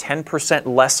throw 10%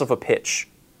 less of a pitch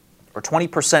or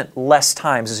 20% less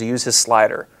times as he uses his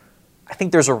slider, I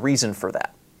think there's a reason for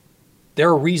that. There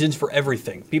are reasons for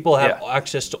everything. People have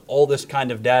access to all this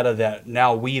kind of data that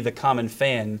now we, the common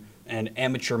fan, and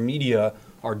amateur media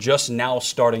are just now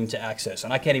starting to access.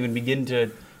 And I can't even begin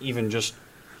to even just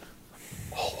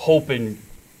hope and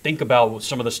think about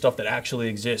some of the stuff that actually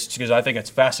exists, because I think it's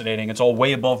fascinating. It's all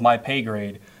way above my pay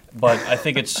grade, but I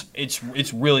think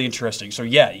it's really interesting. So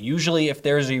yeah, usually if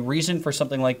there's a reason for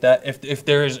something like that, if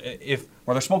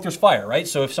where there's smoke, there's fire, right?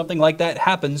 So if something like that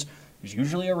happens, there's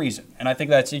usually a reason, and I think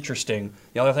that's interesting.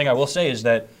 The other thing I will say is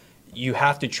that you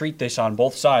have to treat this on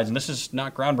both sides, and this is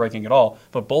not groundbreaking at all,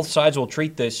 but both sides will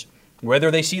treat this, whether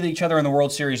they see each other in the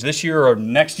World Series this year or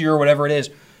next year or whatever it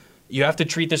is, you have to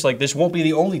treat this like this won't be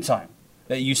the only time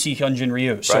that you see Hyunjin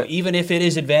Ryu. So Right. even if it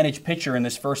is advantage pitcher in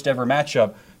this first ever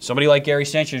matchup, somebody like Gary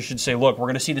Sanchez should say, look, we're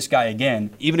going to see this guy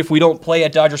again. Even if we don't play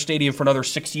at Dodger Stadium for another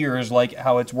 6 years like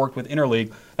how it's worked with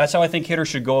Interleague, that's how I think hitters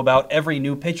should go about every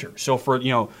new pitcher. So for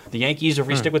the Yankees, if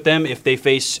we stick with them, if they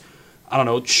face, I don't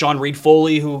know, Sean Reed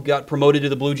Foley, who got promoted to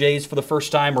the Blue Jays for the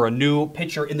first time, or a new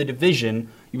pitcher in the division,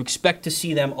 you expect to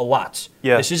see them a lot.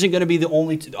 Yeah. This isn't going to be the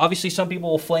only. Obviously, some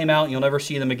people will flame out and you'll never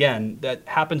see them again. That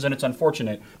happens and it's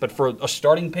unfortunate. But for a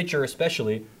starting pitcher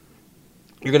especially,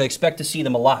 you're going to expect to see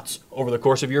them a lot over the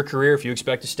course of your career if you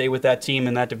expect to stay with that team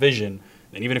in that division.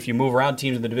 And even if you move around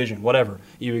teams in the division, whatever,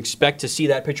 you expect to see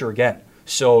that pitcher again.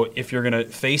 So if you're going to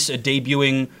face a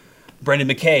debuting Brendan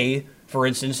McKay, for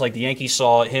instance, like the Yankees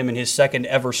saw him in his second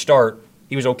ever start,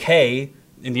 he was okay,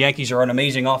 and the Yankees are an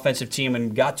amazing offensive team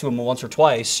and got to him once or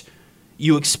twice,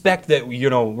 you expect that, we're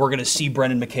going to see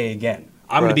Brendan McKay again.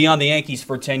 I'm going to be on the Yankees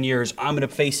for 10 years. I'm going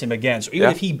to face him again. So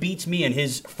even if he beats me in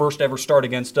his first ever start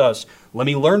against us, let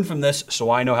me learn from this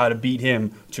so I know how to beat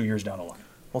him 2 years down the line.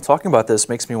 Well, talking about this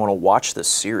makes me want to watch this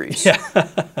series. Yeah.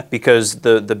 Because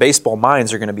the baseball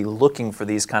minds are going to be looking for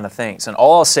these kind of things. And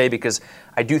all I'll say, because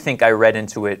I do think I read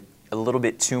into it a little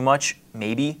bit too much,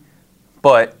 maybe,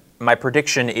 but my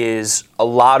prediction is a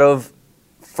lot of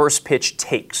first pitch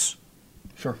takes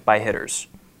by hitters.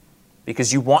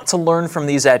 Because you want to learn from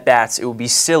these at-bats. It would be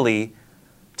silly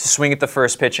to swing at the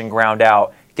first pitch and ground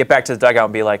out, get back to the dugout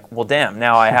and be like, well, damn,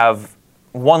 now I have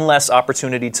one less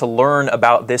opportunity to learn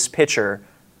about this pitcher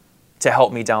to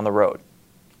help me down the road.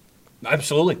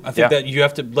 Absolutely. I think that you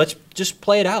have to, let's just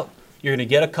play it out. You're going to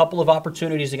get a couple of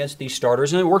opportunities against these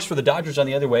starters, and it works for the Dodgers on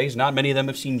the other way, because not many of them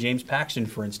have seen James Paxton,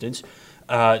 for instance.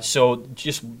 So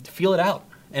just feel it out.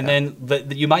 And then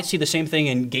you might see the same thing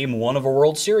in Game 1 of a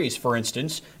World Series, for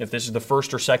instance. If this is the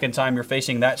first or second time you're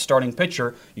facing that starting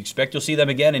pitcher, you expect you'll see them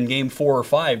again in Game 4 or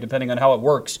 5, depending on how it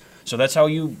works. So that's how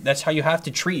you have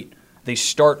to treat the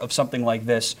start of something like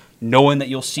this, knowing that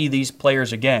you'll see these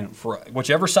players again. For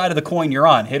whichever side of the coin you're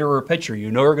on, hitter or pitcher,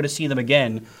 you know you're going to see them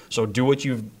again. So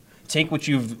take what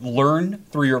you've learned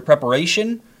through your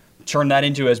preparation, turn that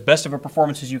into as best of a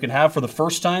performance as you can have for the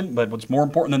first time. But what's more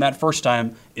important than that first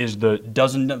time is the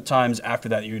dozen of times after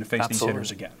that you're going to face these hitters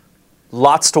again.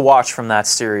 Lots to watch from that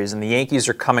series, and the Yankees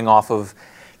are coming off of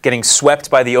getting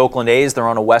swept by the Oakland A's. They're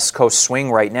on a West Coast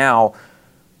swing right now.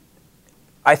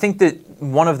 I think that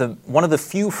one of the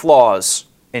few flaws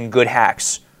in Good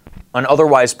Hacks, an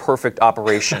otherwise perfect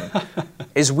operation,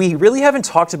 is we really haven't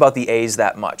talked about the A's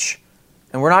that much.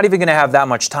 And we're not even going to have that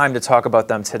much time to talk about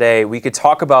them today. We could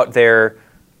talk about their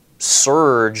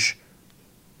surge.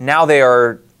 Now they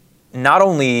are not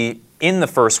only in the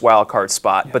first wild card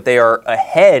spot, but they are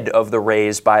ahead of the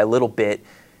Rays by a little bit.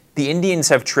 The Indians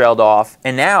have trailed off,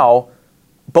 and now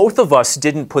both of us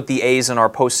didn't put the A's in our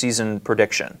postseason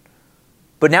prediction.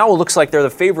 But now it looks like they're the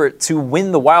favorite to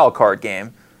win the wild card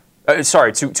game.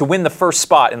 To win the first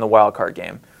spot in the wild card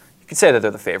game. You could say that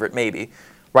they're the favorite, maybe.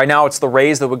 Right now it's the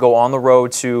Rays that would go on the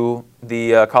road to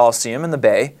the Coliseum in the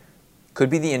Bay. Could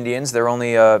be the Indians. They're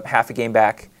only half a game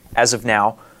back as of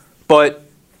now. But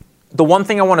the one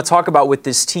thing I want to talk about with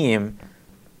this team,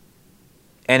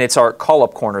 and it's our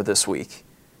call-up corner this week,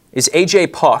 is A.J.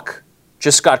 Puck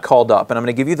just got called up. And I'm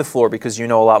going to give you the floor because you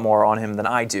know a lot more on him than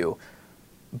I do.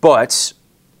 But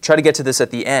try to get to this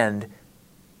at the end.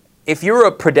 If you're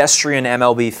a pedestrian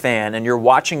MLB fan and you're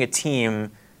watching a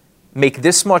team make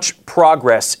this much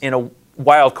progress in a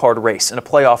wild card race, in a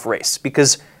playoff race,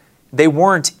 because they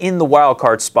weren't in the wild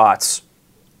card spots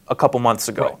a couple months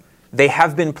ago. Right. They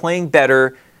have been playing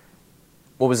better.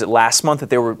 What was it, last month that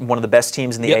they were one of the best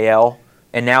teams in the AL?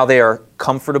 And now they are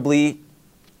comfortably,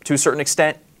 to a certain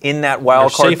extent, in that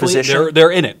wild card position.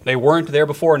 They're in it. They weren't there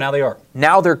before, now they are.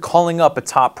 Now they're calling up a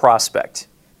top prospect.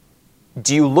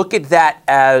 Do you look at that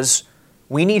as,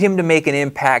 we need him to make an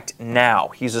impact now?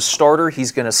 He's a starter.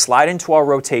 He's going to slide into our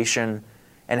rotation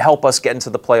and help us get into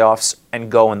the playoffs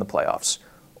and go in the playoffs.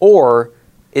 Or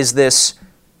is this,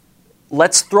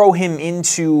 let's throw him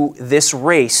into this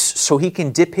race so he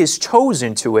can dip his toes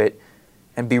into it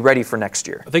and be ready for next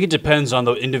year? I think it depends on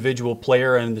the individual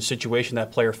player and the situation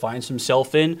that player finds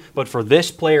himself in. But for this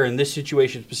player in this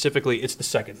situation specifically, it's the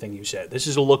second thing you said. This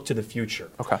is a look to the future.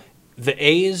 Okay. The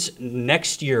A's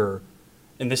next year,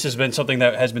 and this has been something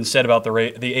that has been said about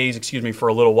the A's, for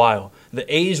a little while.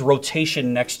 The A's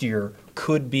rotation next year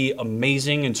could be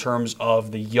amazing in terms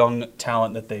of the young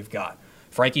talent that they've got.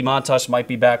 Frankie Montas might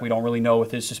be back. We don't really know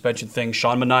with his suspension thing.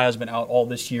 Sean Manaea has been out all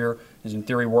this year. Is in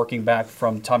theory working back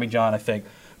from Tommy John, I think.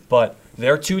 But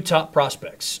their two top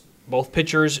prospects, both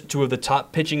pitchers, two of the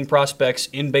top pitching prospects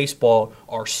in baseball,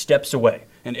 are steps away.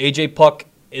 And A.J. Puck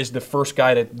is the first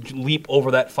guy to leap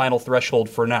over that final threshold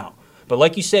for now. But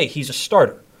like you say, he's a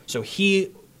starter. So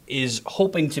he is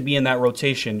hoping to be in that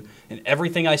rotation, and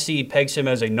everything I see pegs him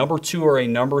as a number 2 or a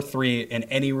number 3 in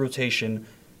any rotation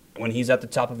when he's at the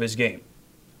top of his game.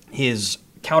 His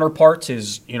counterpart,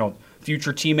 his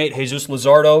future teammate Jesus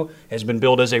Luzardo, has been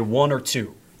billed as a 1 or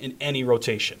 2 in any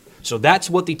rotation. So that's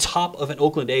what the top of an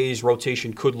Oakland A's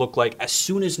rotation could look like as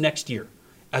soon as next year.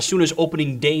 As soon as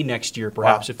opening day next year,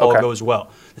 perhaps, if all goes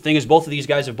well. The thing is, both of these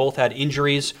guys have both had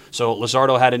injuries. So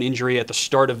Luzardo had an injury at the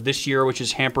start of this year, which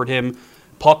has hampered him.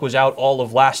 Puck was out all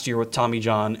of last year with Tommy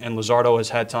John, and Luzardo has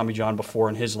had Tommy John before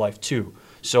in his life, too.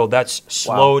 So that's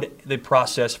slowed the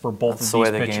process for both of these pitchers.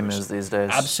 That's the way the game is these days.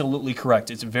 Absolutely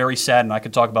correct. It's very sad, and I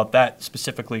could talk about that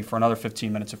specifically for another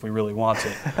 15 minutes if we really want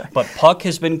it. But Puck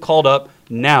has been called up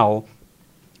now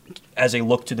as a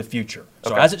look to the future.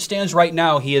 So as it stands right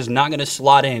now, he is not going to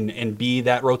slot in and be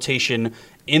that rotation,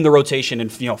 in the rotation,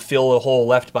 and fill a hole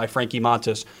left by Frankie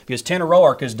Montas, because Tanner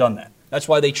Roark has done that. That's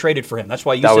why they traded for him. That's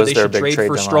why you said they should trade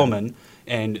for Stroman,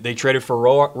 and they traded for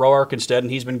Roark instead,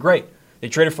 and he's been great. They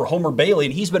traded for Homer Bailey,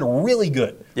 and he's been really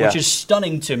good, which is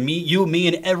stunning to me,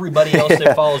 and everybody else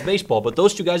that follows baseball. But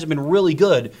those two guys have been really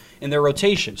good in their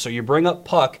rotation. So you bring up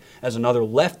Puck as another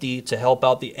lefty to help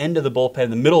out the end of the bullpen,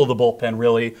 the middle of the bullpen,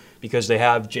 really, because they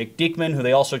have Jake Diekman, who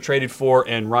they also traded for,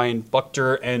 and Ryan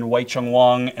Buchter and Wei Chung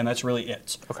Wang, and that's really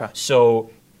it. So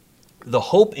the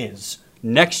hope is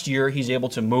next year he's able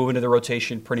to move into the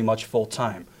rotation pretty much full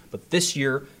time. But this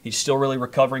year, he's still really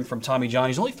recovering from Tommy John.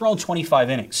 He's only thrown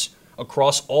 25 innings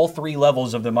across all 3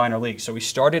 levels of the minor leagues. So he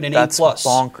started in A+. That's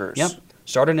bonkers. Yep.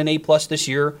 Started in A+ this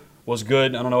year, was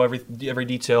good. I don't know every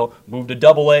detail. Moved to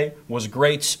AA, was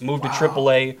great. Moved to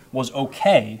AAA, was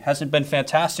okay. Hasn't been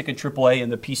fantastic in AAA in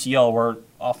the PCL where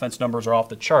offense numbers are off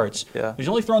the charts. He's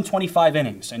only thrown 25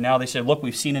 innings. And now they said, look,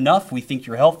 we've seen enough. We think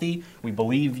you're healthy. We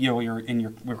believe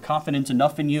we're confident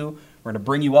enough in you. We're going to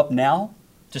bring you up now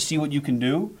to see what you can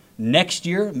do. Next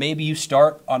year, maybe you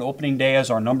start on opening day as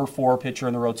our number 4 pitcher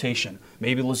in the rotation.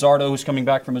 Maybe Luzardo, who's coming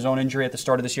back from his own injury at the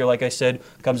start of this year, like I said,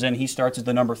 comes in, he starts as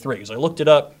the number 3. Because I looked it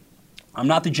up. I'm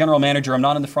not the general manager. I'm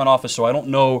not in the front office, so I don't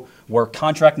know where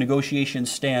contract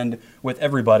negotiations stand with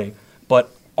everybody. But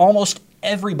almost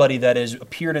everybody that has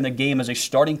appeared in the game as a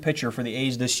starting pitcher for the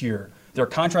A's this year, their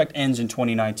contract ends in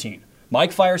 2019.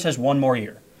 Mike Fiers has 1 more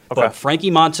year. But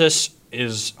Frankie Montas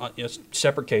is a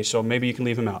separate case, so maybe you can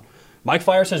leave him out. Mike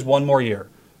Fiers has 1 more year.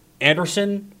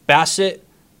 Anderson, Bassett,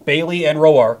 Bailey, and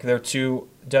Roark, their 2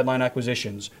 deadline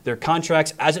acquisitions, their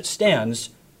contracts as it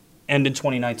stands end in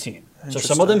 2019. So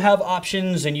some of them have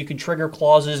options and you can trigger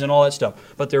clauses and all that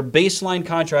stuff. But their baseline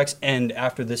contracts end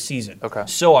after this season.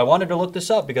 So I wanted to look this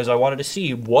up because I wanted to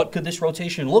see what could this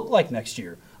rotation look like next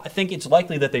year. I think it's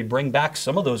likely that they bring back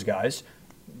some of those guys.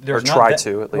 Or try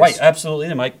to, at least. Right, absolutely.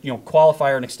 They might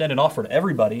qualify and extend an offer to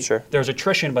everybody. There's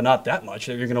attrition, but not that much.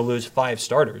 You're going to lose 5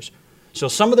 starters. So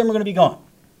some of them are going to be gone.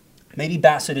 Maybe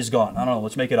Bassett is gone. I don't know.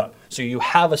 Let's make it up. So you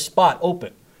have a spot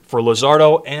open for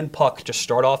Luzardo and Puck to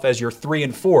start off as your 3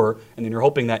 and 4, and then you're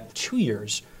hoping that 2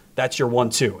 years, that's your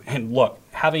 1-2. And look,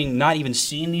 having not even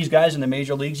seen these guys in the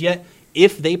major leagues yet,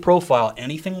 if they profile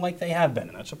anything like they have been,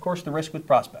 and that's, of course, the risk with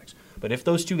prospects, but if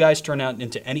those 2 guys turn out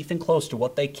into anything close to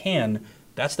what they can,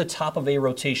 that's the top of a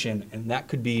rotation, and that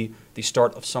could be the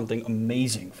start of something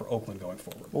amazing for Oakland going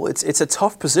forward. Well, it's a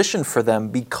tough position for them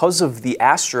because of the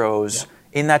Astros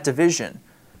in that division.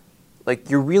 Like,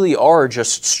 you really are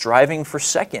just striving for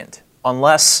second,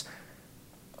 unless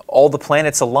all the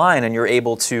planets align and you're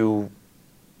able to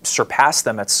surpass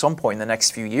them at some point in the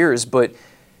next few years. But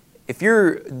if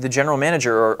you're the general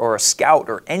manager or a scout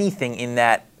or anything in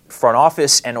that front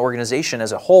office and organization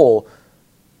as a whole,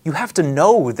 you have to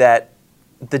know that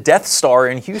the Death Star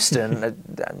in Houston,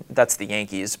 that's the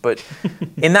Yankees, but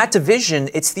in that division,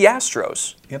 it's the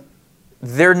Astros.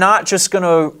 They're not just going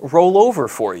to roll over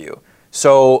for you.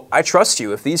 So I trust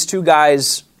you. If these 2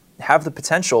 guys have the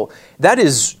potential, that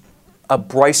is a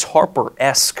Bryce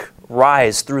Harper-esque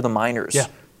rise through the minors.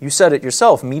 You said it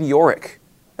yourself, meteoric.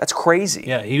 That's crazy.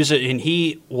 Yeah, he was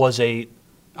a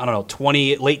I don't know,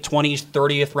 late 20s,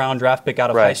 30th round draft pick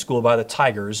out of high school by the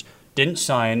Tigers. Didn't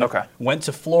sign. Went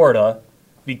to Florida.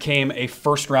 Became a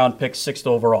first-round pick, 6th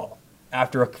overall,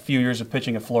 after a few years of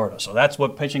pitching at Florida. So that's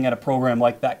what pitching at a program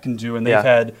like that can do, and they've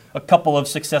had a couple of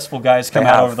successful guys come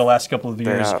out over the last couple of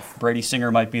years. Brady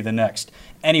Singer might be the next.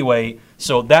 Anyway,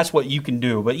 so that's what you can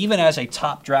do. But even as a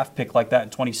top draft pick like that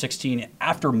in 2016,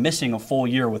 after missing a full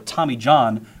year with Tommy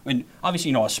John, and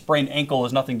obviously, a sprained ankle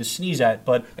is nothing to sneeze at,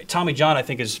 but Tommy John, I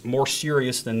think, is more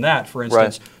serious than that. For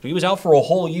instance, He was out for a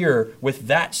whole year with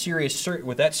that serious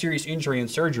injury and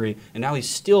surgery, and now he's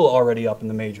still already up in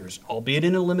the majors, albeit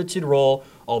in a limited role,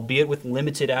 albeit with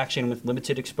limited action, with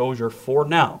limited exposure for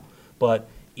now. But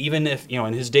even if,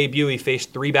 in his debut, he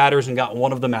faced 3 batters and got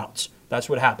 1 of them outs. That's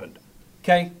what happened.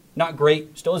 Okay, not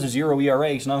great. Still has a 0 ERA.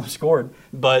 He's not scored,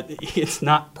 but it's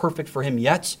not perfect for him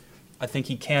yet. I think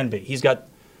he can be. He's got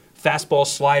fastball,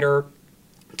 slider,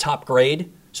 top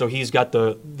grade. So he's got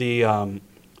the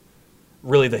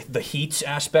heat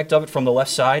aspect of it from the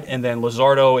left side, and then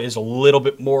Luzardo is a little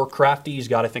bit more crafty. He's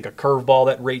got, I think, a curveball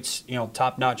that rates,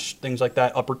 top notch, things like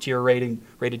that, upper tier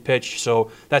rated pitch.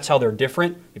 So that's how they're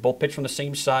different. They both pitch from the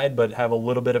same side, but have a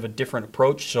little bit of a different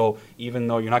approach. So even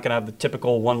though you're not going to have the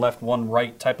typical one left, one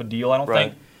right type of deal, I don't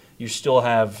think, you still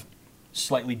have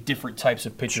slightly different types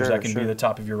of pitchers that can be the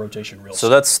top of your rotation real soon.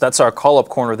 So that's our call-up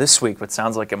corner this week, but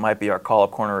sounds like it might be our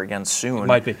call-up corner again soon. It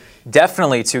might be.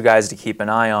 Definitely 2 guys to keep an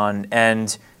eye on.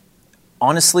 And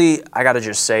honestly, I got to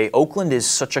just say, Oakland is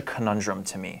such a conundrum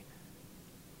to me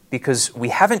because we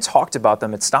haven't talked about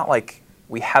them. It's not like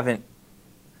we haven't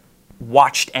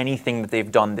watched anything that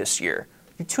they've done this year.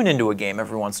 You tune into a game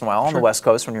every once in a while on the West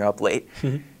Coast when you're up late.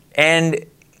 And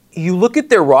you look at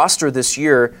their roster this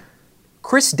year,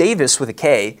 Chris Davis with a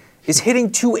K is hitting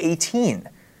 .218.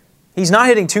 He's not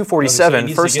hitting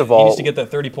 .247, first of all. He needs to get that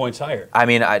 30 points higher. I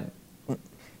mean,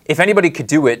 if anybody could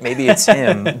do it, maybe it's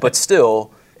him, but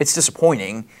still, it's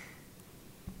disappointing.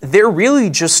 They're really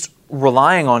just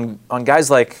relying on guys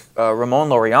like Ramon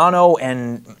Laureano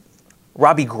and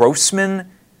Robbie Grossman.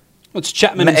 It's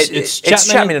Chapman. It's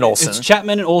Chapman and Olsen. It's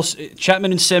Chapman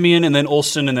and Semien, and then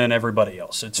Olsen, and then everybody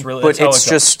else. It's really. But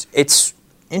it's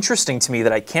interesting to me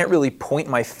that I can't really point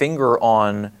my finger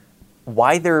on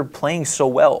why they're playing so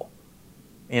well.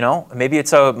 Maybe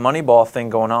it's a Moneyball thing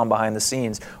going on behind the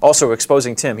scenes. Also,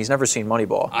 exposing Tim. He's never seen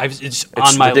Moneyball. It's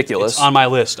ridiculous. It's on my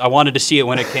list. I wanted to see it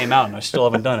when it came out, and I still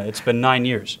haven't done it. It's been 9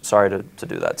 years. Sorry to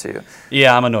do that to you.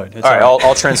 Yeah, I'm annoyed. All right,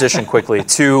 I'll transition quickly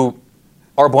to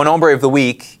our Buen Hombre of the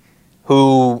Week,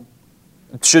 who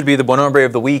should be the Buen Hombre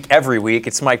of the Week every week.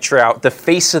 It's Mike Trout, the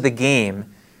face of the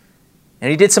game. And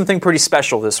he did something pretty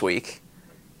special this week.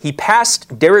 He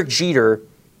passed Derek Jeter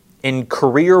in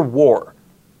career WAR.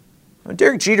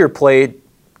 Derek Jeter played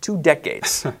 2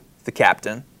 decades, the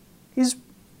captain. He's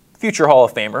future Hall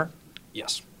of Famer.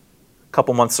 Yes. A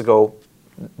couple months ago,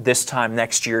 this time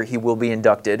next year, he will be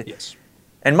inducted. Yes.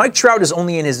 And Mike Trout is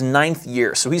only in his 9th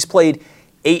year, so he's played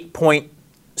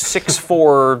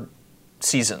 8.64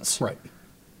 seasons. Right.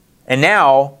 And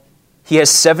now he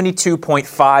has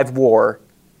 72.5 WAR,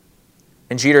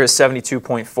 and Jeter has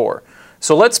 72.4.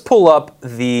 So let's pull up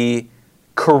the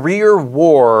career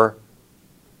WAR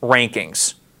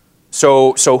rankings.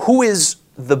 So who is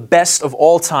the best of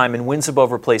all time in wins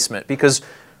above replacement? Because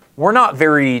we're not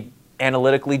very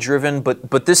analytically driven,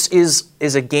 but this is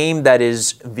a game that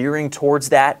is veering towards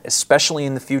that, especially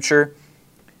in the future.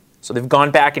 So they've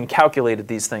gone back and calculated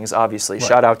these things, obviously. Right.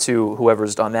 Shout out to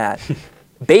whoever's done that.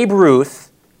 Babe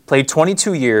Ruth played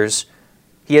 22 years.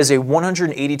 He has a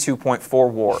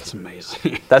 182.4 WAR. That's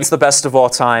amazing. That's the best of all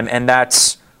time, and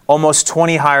that's almost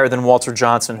 20 higher than Walter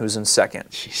Johnson, who's in second.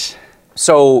 Jeez.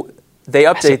 So they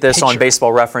update this on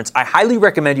Baseball Reference. I highly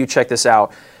recommend you check this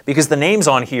out because the names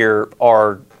on here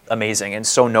are amazing and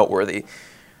so noteworthy.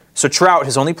 So Trout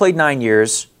has only played 9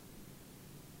 years.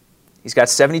 He's got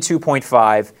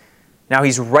 72.5. Now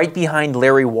he's right behind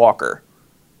Larry Walker.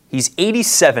 He's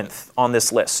 87th on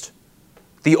this list.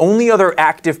 The only other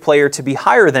active player to be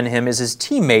higher than him is his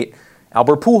teammate,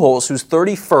 Albert Pujols, who's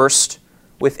 31st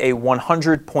with a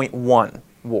 100.1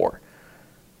 WAR.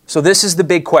 So this is the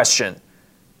big question.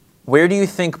 Where do you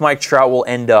think Mike Trout will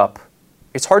end up?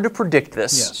 It's hard to predict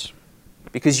this. Yes.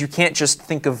 Because you can't just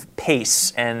think of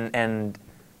pace and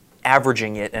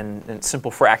averaging it and simple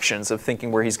fractions of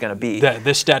thinking where he's going to be.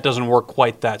 This stat doesn't work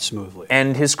quite that smoothly.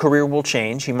 And his career will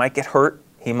change. He might get hurt.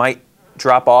 He might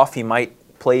drop off. He might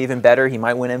play even better. He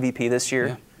might win MVP this year.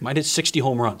 Yeah. Might hit 60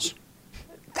 home runs.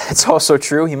 That's also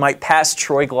true. He might pass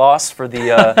Troy Gloss for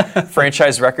the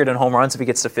franchise record in home runs if he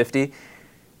gets to 50.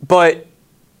 But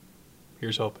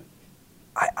here's hoping.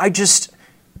 I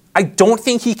don't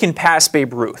think he can pass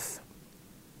Babe Ruth.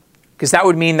 Because that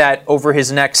would mean that over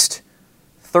his next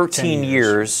 13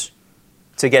 years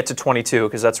to get to 22,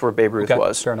 because that's where Babe Ruth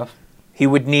was. Fair enough. He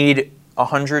would need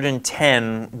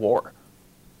 110 WAR.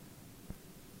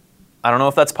 I don't know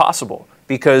if that's possible.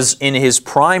 Because in his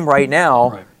prime right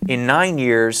now, in 9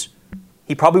 years,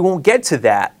 He probably won't get to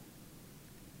that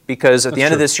because at the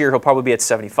end of this year, he'll probably be at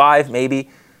 75, maybe.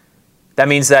 That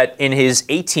means that in his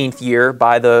 18th year,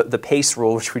 by the pace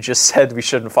rule, which we just said we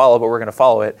shouldn't follow, but we're going to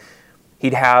follow it,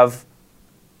 he'd have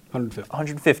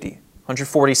 150,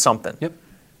 140 something. Yep.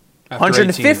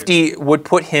 150 would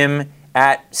put him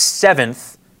at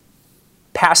 7th,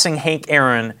 passing Hank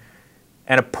Aaron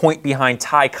and a point behind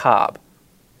Ty Cobb.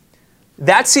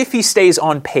 That's if he stays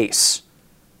on pace.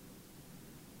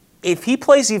 If he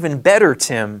plays even better,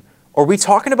 Tim, are we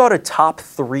talking about a top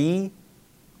 3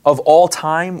 of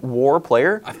all-time WAR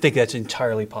player? I think that's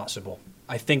entirely possible.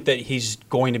 I think that he's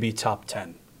going to be top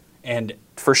 10. And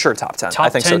for sure, top 10. Top I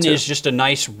think 10 so too. is just a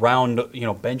nice round,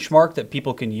 benchmark that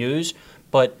people can use,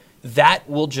 but that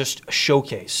will just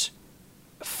showcase,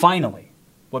 finally,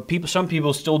 what some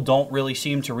people still don't really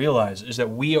seem to realize is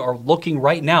that we are looking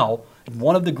right now at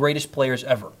one of the greatest players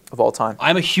ever. Of all time.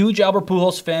 I'm a huge Albert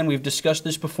Pujols fan. We've discussed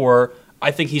this before.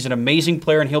 I think he's an amazing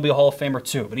player, and he'll be a Hall of Famer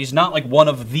too. But he's not like one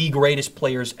of the greatest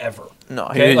players ever. No,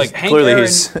 okay? Like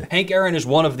he's Hank Aaron is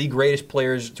one of the greatest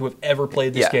players to have ever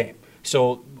played this game.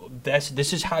 So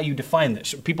this is how you define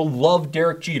this. People love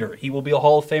Derek Jeter. He will be a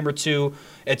Hall of Famer too,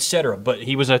 etc. But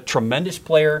he was a tremendous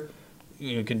player.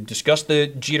 You can discuss the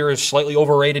Jeter is slightly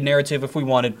overrated narrative if we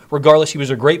wanted. Regardless, he was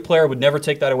a great player. I would never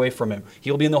take that away from him.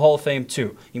 He'll be in the Hall of Fame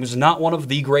too. He was not one of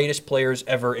the greatest players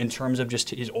ever in terms of just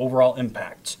his overall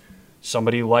impact.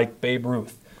 Somebody like Babe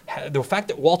Ruth. The fact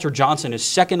that Walter Johnson is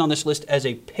second on this list as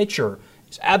a pitcher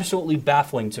is absolutely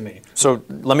baffling to me. So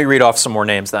let me read off some more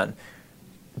names then.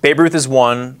 Babe Ruth is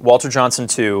 1, Walter Johnson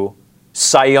 2,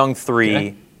 Cy Young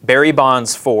 3, Barry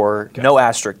Bonds 4, no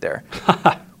asterisk there.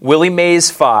 Willie Mays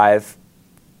 5,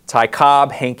 Ty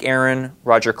Cobb, Hank Aaron,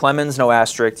 Roger Clemens, no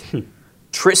asterisk,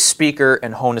 Tris Speaker,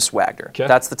 and Honus Wagner.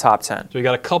 That's the top 10. So we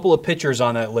got a couple of pitchers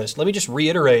on that list. Let me just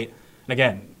reiterate, and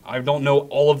again, I don't know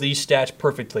all of these stats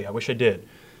perfectly. I wish I did.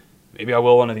 Maybe I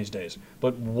will one of these days.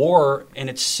 But WAR, in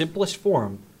its simplest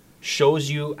form, shows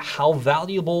you how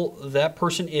valuable that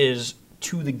person is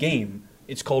to the game.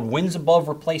 It's called wins above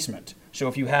replacement. So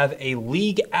if you have a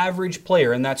league average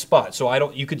player in that spot,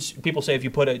 people say if you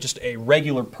put just a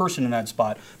regular person in that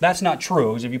spot, that's not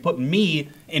true. Because if you put me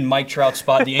in Mike Trout's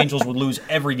spot, the Angels would lose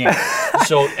every game.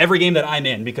 So every game that I'm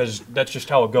in, because that's just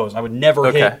how it goes. I would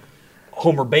never hit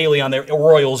Homer Bailey on the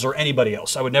Royals or anybody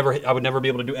else. I would never be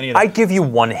able to do any of that. I'd give you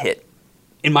 1 hit.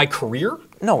 In my career?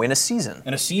 No, in a season.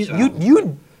 In a season?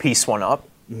 You'd piece one up.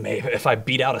 Maybe if I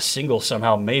beat out a single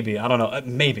somehow, maybe. I don't know.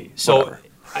 Maybe. So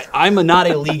I'm not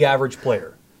a league average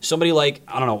player. Somebody like,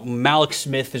 I don't know, Malik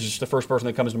Smith is just the first person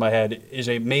that comes to my head, is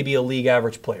maybe a league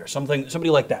average player. Somebody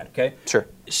like that, okay? Sure.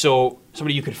 So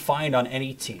somebody you could find on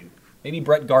any team. Maybe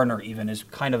Brett Gardner even is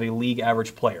kind of a league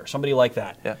average player. Somebody like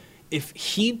that. Yeah. If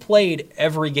he played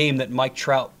every game that Mike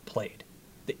Trout played,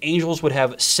 the Angels would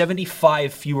have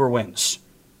 75 fewer wins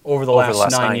over the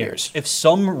last 9 years. If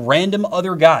some random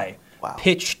other guy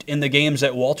pitched in the games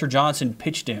that Walter Johnson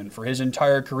pitched in for his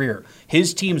entire career,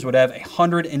 his teams would have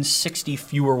 160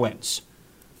 fewer wins.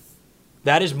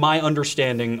 That is my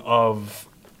understanding of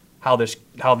how this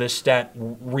stat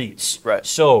reads. Right.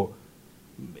 So,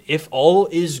 if all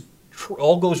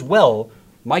goes well,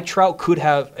 Mike Trout could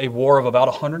have a WAR of about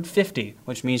 150,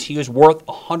 which means he is worth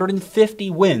 150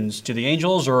 wins to the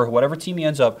Angels or whatever team he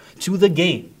ends up to the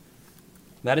game.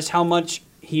 That is how much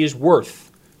he is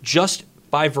worth just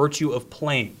by virtue of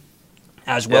playing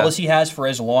as well as he has for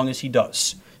as long as he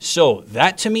does. So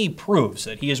that to me proves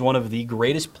that he is one of the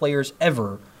greatest players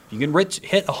ever. You can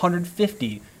hit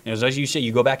 150, as you say,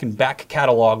 you go back and back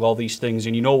catalog all these things,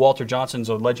 and Walter Johnson's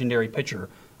a legendary pitcher.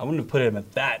 I wouldn't have put him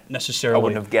at that necessarily. I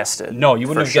wouldn't have guessed it. No, you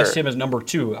wouldn't have guessed him as number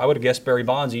 2. I would have guessed Barry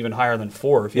Bonds even higher than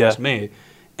 4 if you asked me.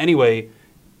 Anyway,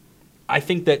 I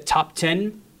think that top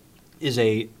 10 is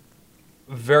a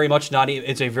very much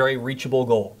it's a very reachable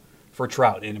goal for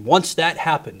Trout. And once that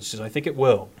happens, as I think it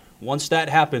will, once that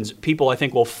happens, people I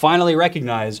think will finally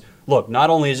recognize, look, not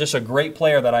only is this a great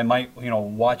player that I might,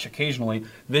 watch occasionally,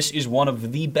 this is one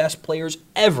of the best players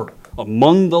ever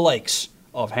among the likes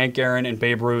of Hank Aaron and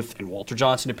Babe Ruth and Walter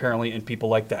Johnson apparently and people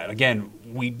like that. Again,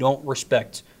 we don't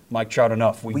respect Mike Trout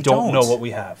enough. We don't know what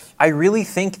we have. I really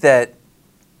think that,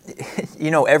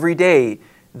 every day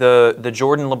the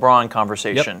Jordan LeBron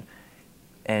conversation,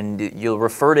 and you'll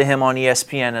refer to him on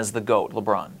ESPN as the GOAT,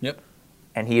 LeBron. Yep.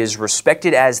 And he is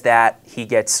respected as that. He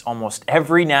gets almost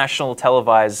every national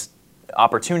televised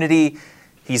opportunity.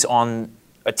 He's on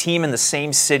a team in the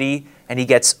same city, and he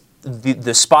gets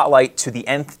the spotlight to the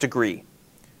nth degree.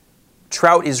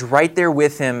 Trout is right there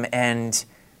with him, and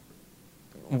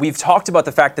we've talked about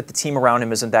the fact that the team around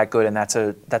him isn't that good, and that's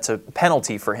a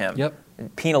penalty for him. Yep.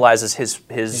 penalizes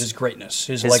His greatness,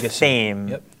 his his legacy. fame.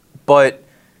 Yep. But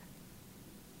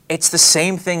it's the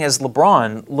same thing as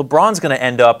LeBron. LeBron's going to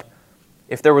end up,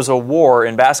 if there was a war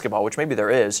in basketball, which maybe there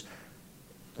is,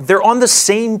 they're on the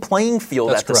same playing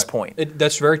field That's at this correct. point.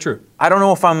 That's very true. I don't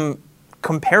know if I'm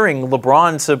comparing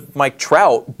LeBron to Mike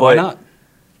Trout, but Why not?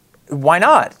 Why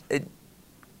not?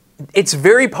 It's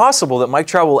very possible that Mike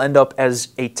Trout will end up as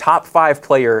a top 5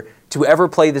 player to ever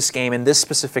play this game in this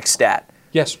specific stat.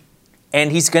 Yes.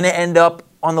 And he's going to end up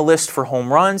on the list for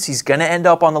home runs. He's going to end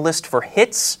up on the list for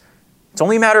hits. It's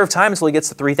only a matter of time until he gets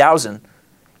to 3,000.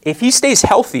 If he stays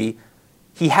healthy,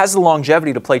 he has the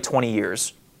longevity to play 20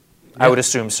 years. I would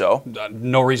assume so.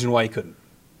 No reason why he couldn't.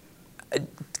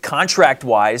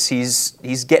 Contract-wise,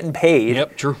 he's getting paid.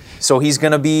 Yep, true. So he's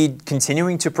going to be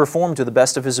continuing to perform to the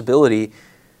best of his ability.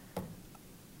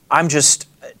 I'm just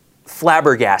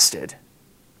flabbergasted.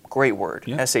 Great word,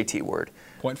 Yeah. SAT word.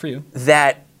 Point for you.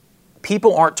 That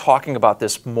people aren't talking about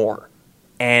this more.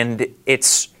 And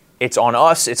it's on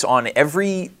us, it's on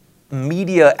every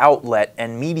media outlet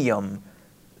and medium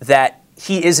that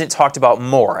he isn't talked about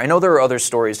more. I know there are other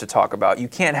stories to talk about. You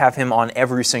can't have him on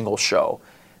every single show.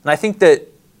 And I think that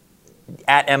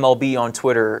at MLB on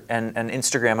Twitter and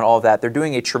Instagram and all of that, they're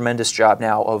doing a tremendous job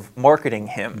now of marketing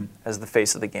him as the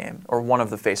face of the game, or one of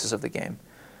the faces of the game.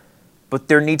 But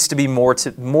there needs to be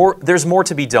there's more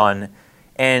to be done.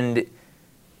 And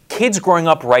kids growing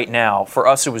up right now, for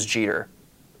us it was Jeter.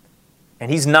 And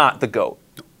he's not the GOAT.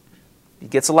 He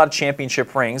gets a lot of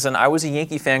championship rings, and I was a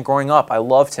Yankee fan growing up. I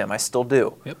loved him. I still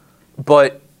do. Yep.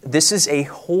 But this is a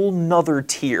whole nother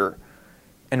tier,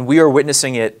 and we are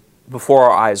witnessing it before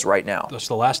our eyes right now. That's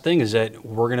the last thing, is that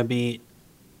we're going to be,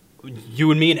 you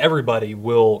and me and everybody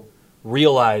will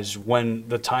realize when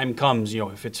the time comes,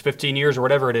 if it's 15 years or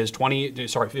whatever it is,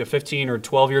 15 or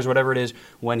 12 years, whatever it is,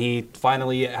 when he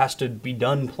finally has to be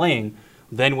done playing,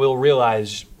 then we'll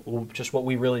realize just what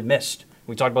we really missed.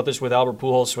 We talked about this with Albert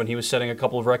Pujols when he was setting a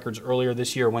couple of records earlier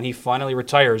this year. When he finally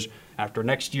retires after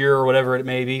next year or whatever it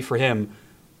may be for him,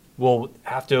 we'll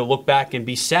have to look back and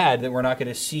be sad that we're not going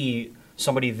to see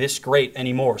somebody this great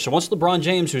anymore. So once LeBron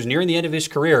James, who's nearing the end of his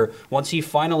career, once he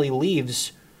finally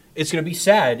leaves, it's going to be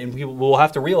sad, and we'll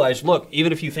have to realize, look,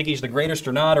 even if you think he's the greatest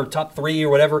or not, or top 3 or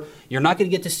whatever, you're not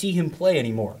going to get to see him play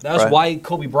anymore. That's right. why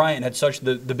Kobe Bryant had such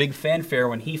the big fanfare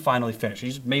when he finally finished.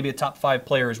 He's maybe a top 5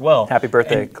 player as well. Happy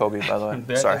birthday, Kobe, by the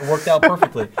way. Sorry. It worked out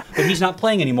perfectly. But he's not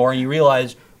playing anymore, and you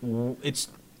realize it's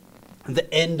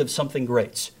the end of something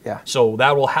great. Yeah. So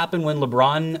that will happen when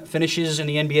LeBron finishes in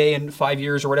the NBA in 5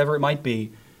 years or whatever it might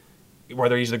be.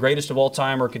 Whether he's the greatest of all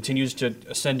time or continues to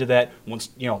ascend to that. Once,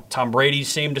 Tom Brady's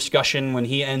same discussion when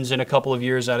he ends in a couple of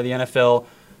years out of the NFL,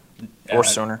 or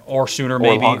sooner, or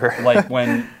maybe longer. like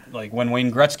when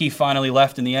Wayne Gretzky finally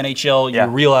left in the NHL, Yeah.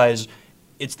 you realize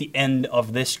it's the end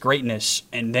of this greatness,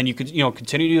 and then you could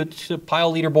continue to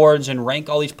pile leaderboards and rank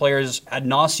all these players ad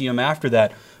nauseum after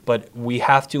that. But we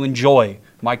have to enjoy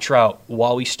Mike Trout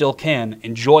while we still can.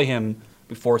 Enjoy him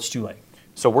before it's too late.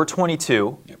 So we're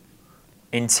 22. Yep.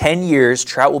 In 10 years,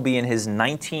 Trout will be in his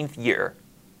 19th year,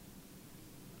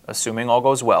 assuming all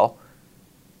goes well.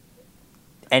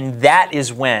 And that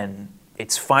is when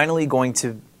it's finally going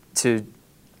to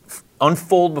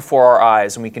unfold before our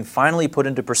eyes, and we can finally put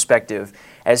into perspective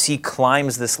as he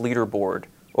climbs this leaderboard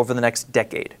over the next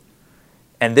decade.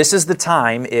 And this is the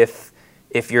time, if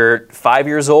you're 5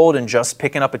 years old and just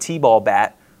picking up a T-ball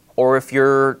bat, or if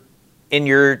you're in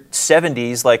your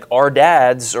 70s like our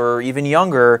dads or even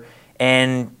younger,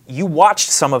 and you watched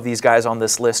some of these guys on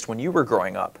this list when you were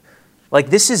growing up.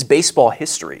 Like, this is baseball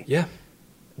history. Yeah.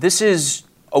 This is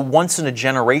a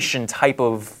once-in-a-generation type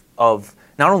of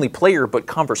not only player, but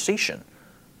conversation.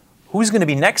 Who's going to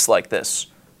be next like this?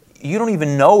 You don't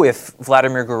even know if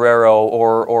Vladimir Guerrero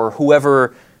or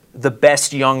whoever the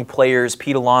best young players,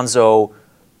 Pete Alonso,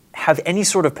 have any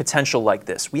sort of potential like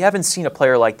this. We haven't seen a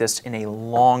player like this in a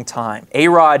long time.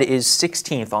 A-Rod is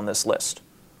 16th on this list.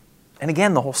 And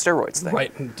again, the whole steroids thing.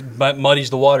 Right. But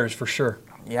muddies the waters for sure.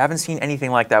 You haven't seen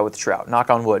anything like that with Trout. Knock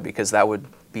on wood, because that would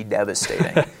be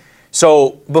devastating.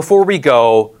 So before we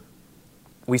go,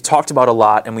 we've talked about a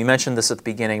lot, and we mentioned this at the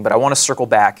beginning, but I want to circle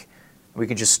back. We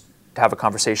could just have a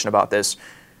conversation about this.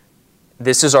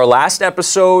 This is our last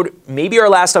episode, maybe our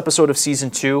last episode of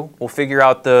Season 2. We'll figure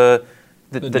out the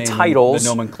name, titles. the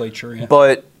nomenclature, yeah.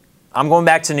 But I'm going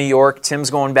back to New York.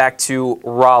 Tim's going back to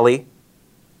Raleigh.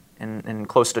 And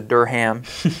close to Durham.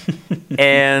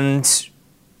 And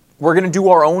we're going to do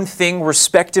our own thing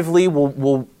respectively.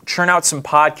 We'll churn out some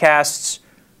podcasts,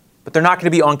 but they're not going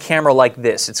to be on camera like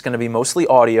this. It's going to be mostly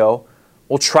audio.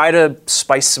 We'll try to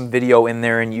spice some video in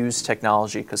there and use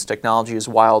technology, because technology is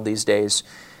wild these days.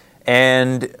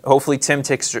 And hopefully Tim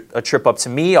takes a trip up to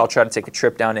me. I'll try to take a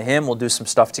trip down to him. We'll do some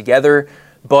stuff together.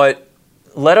 But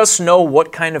let us know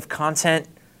what kind of content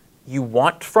you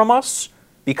want from us,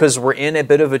 because we're in a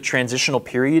bit of a transitional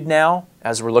period now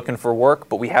as we're looking for work,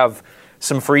 but we have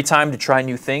some free time to try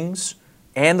new things.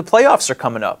 And the playoffs are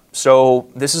coming up. So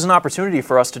this is an opportunity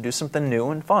for us to do something new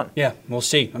and fun. Yeah, we'll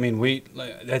see. I mean,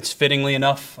 that's fittingly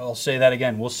enough. I'll say that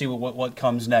again. We'll see what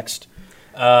comes next.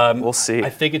 We'll see. I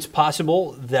think it's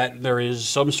possible that there is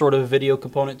some sort of video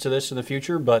component to this in the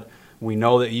future, but we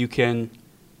know that you can,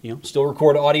 still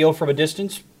record audio from a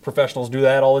distance. Professionals do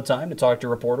that all the time to talk to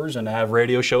reporters and have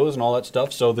radio shows and all that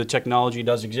stuff. So the technology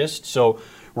does exist. So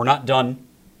we're not done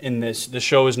in this. The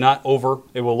show is not over.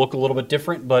 It will look a little bit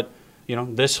different, but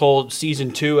this whole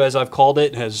season 2, as I've called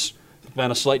it, has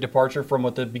been a slight departure from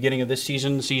what the beginning of this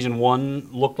season 1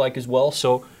 looked like as well.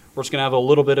 So we're just going to have a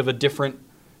little bit of a different,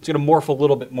 it's going to morph a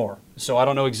little bit more. So I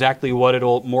don't know exactly what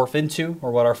it'll morph into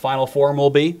or what our final form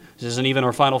will be. This isn't even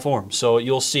our final form. So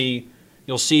you'll see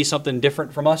something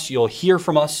different from us. You'll hear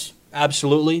from us,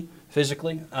 absolutely,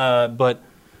 physically. But,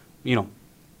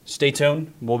 stay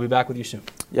tuned. We'll be back with you soon.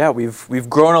 Yeah, we've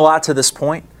grown a lot to this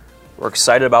point. We're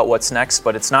excited about what's next,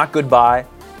 but it's not goodbye.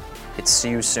 It's see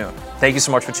you soon. Thank you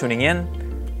so much for tuning in.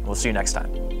 We'll see you next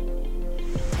time.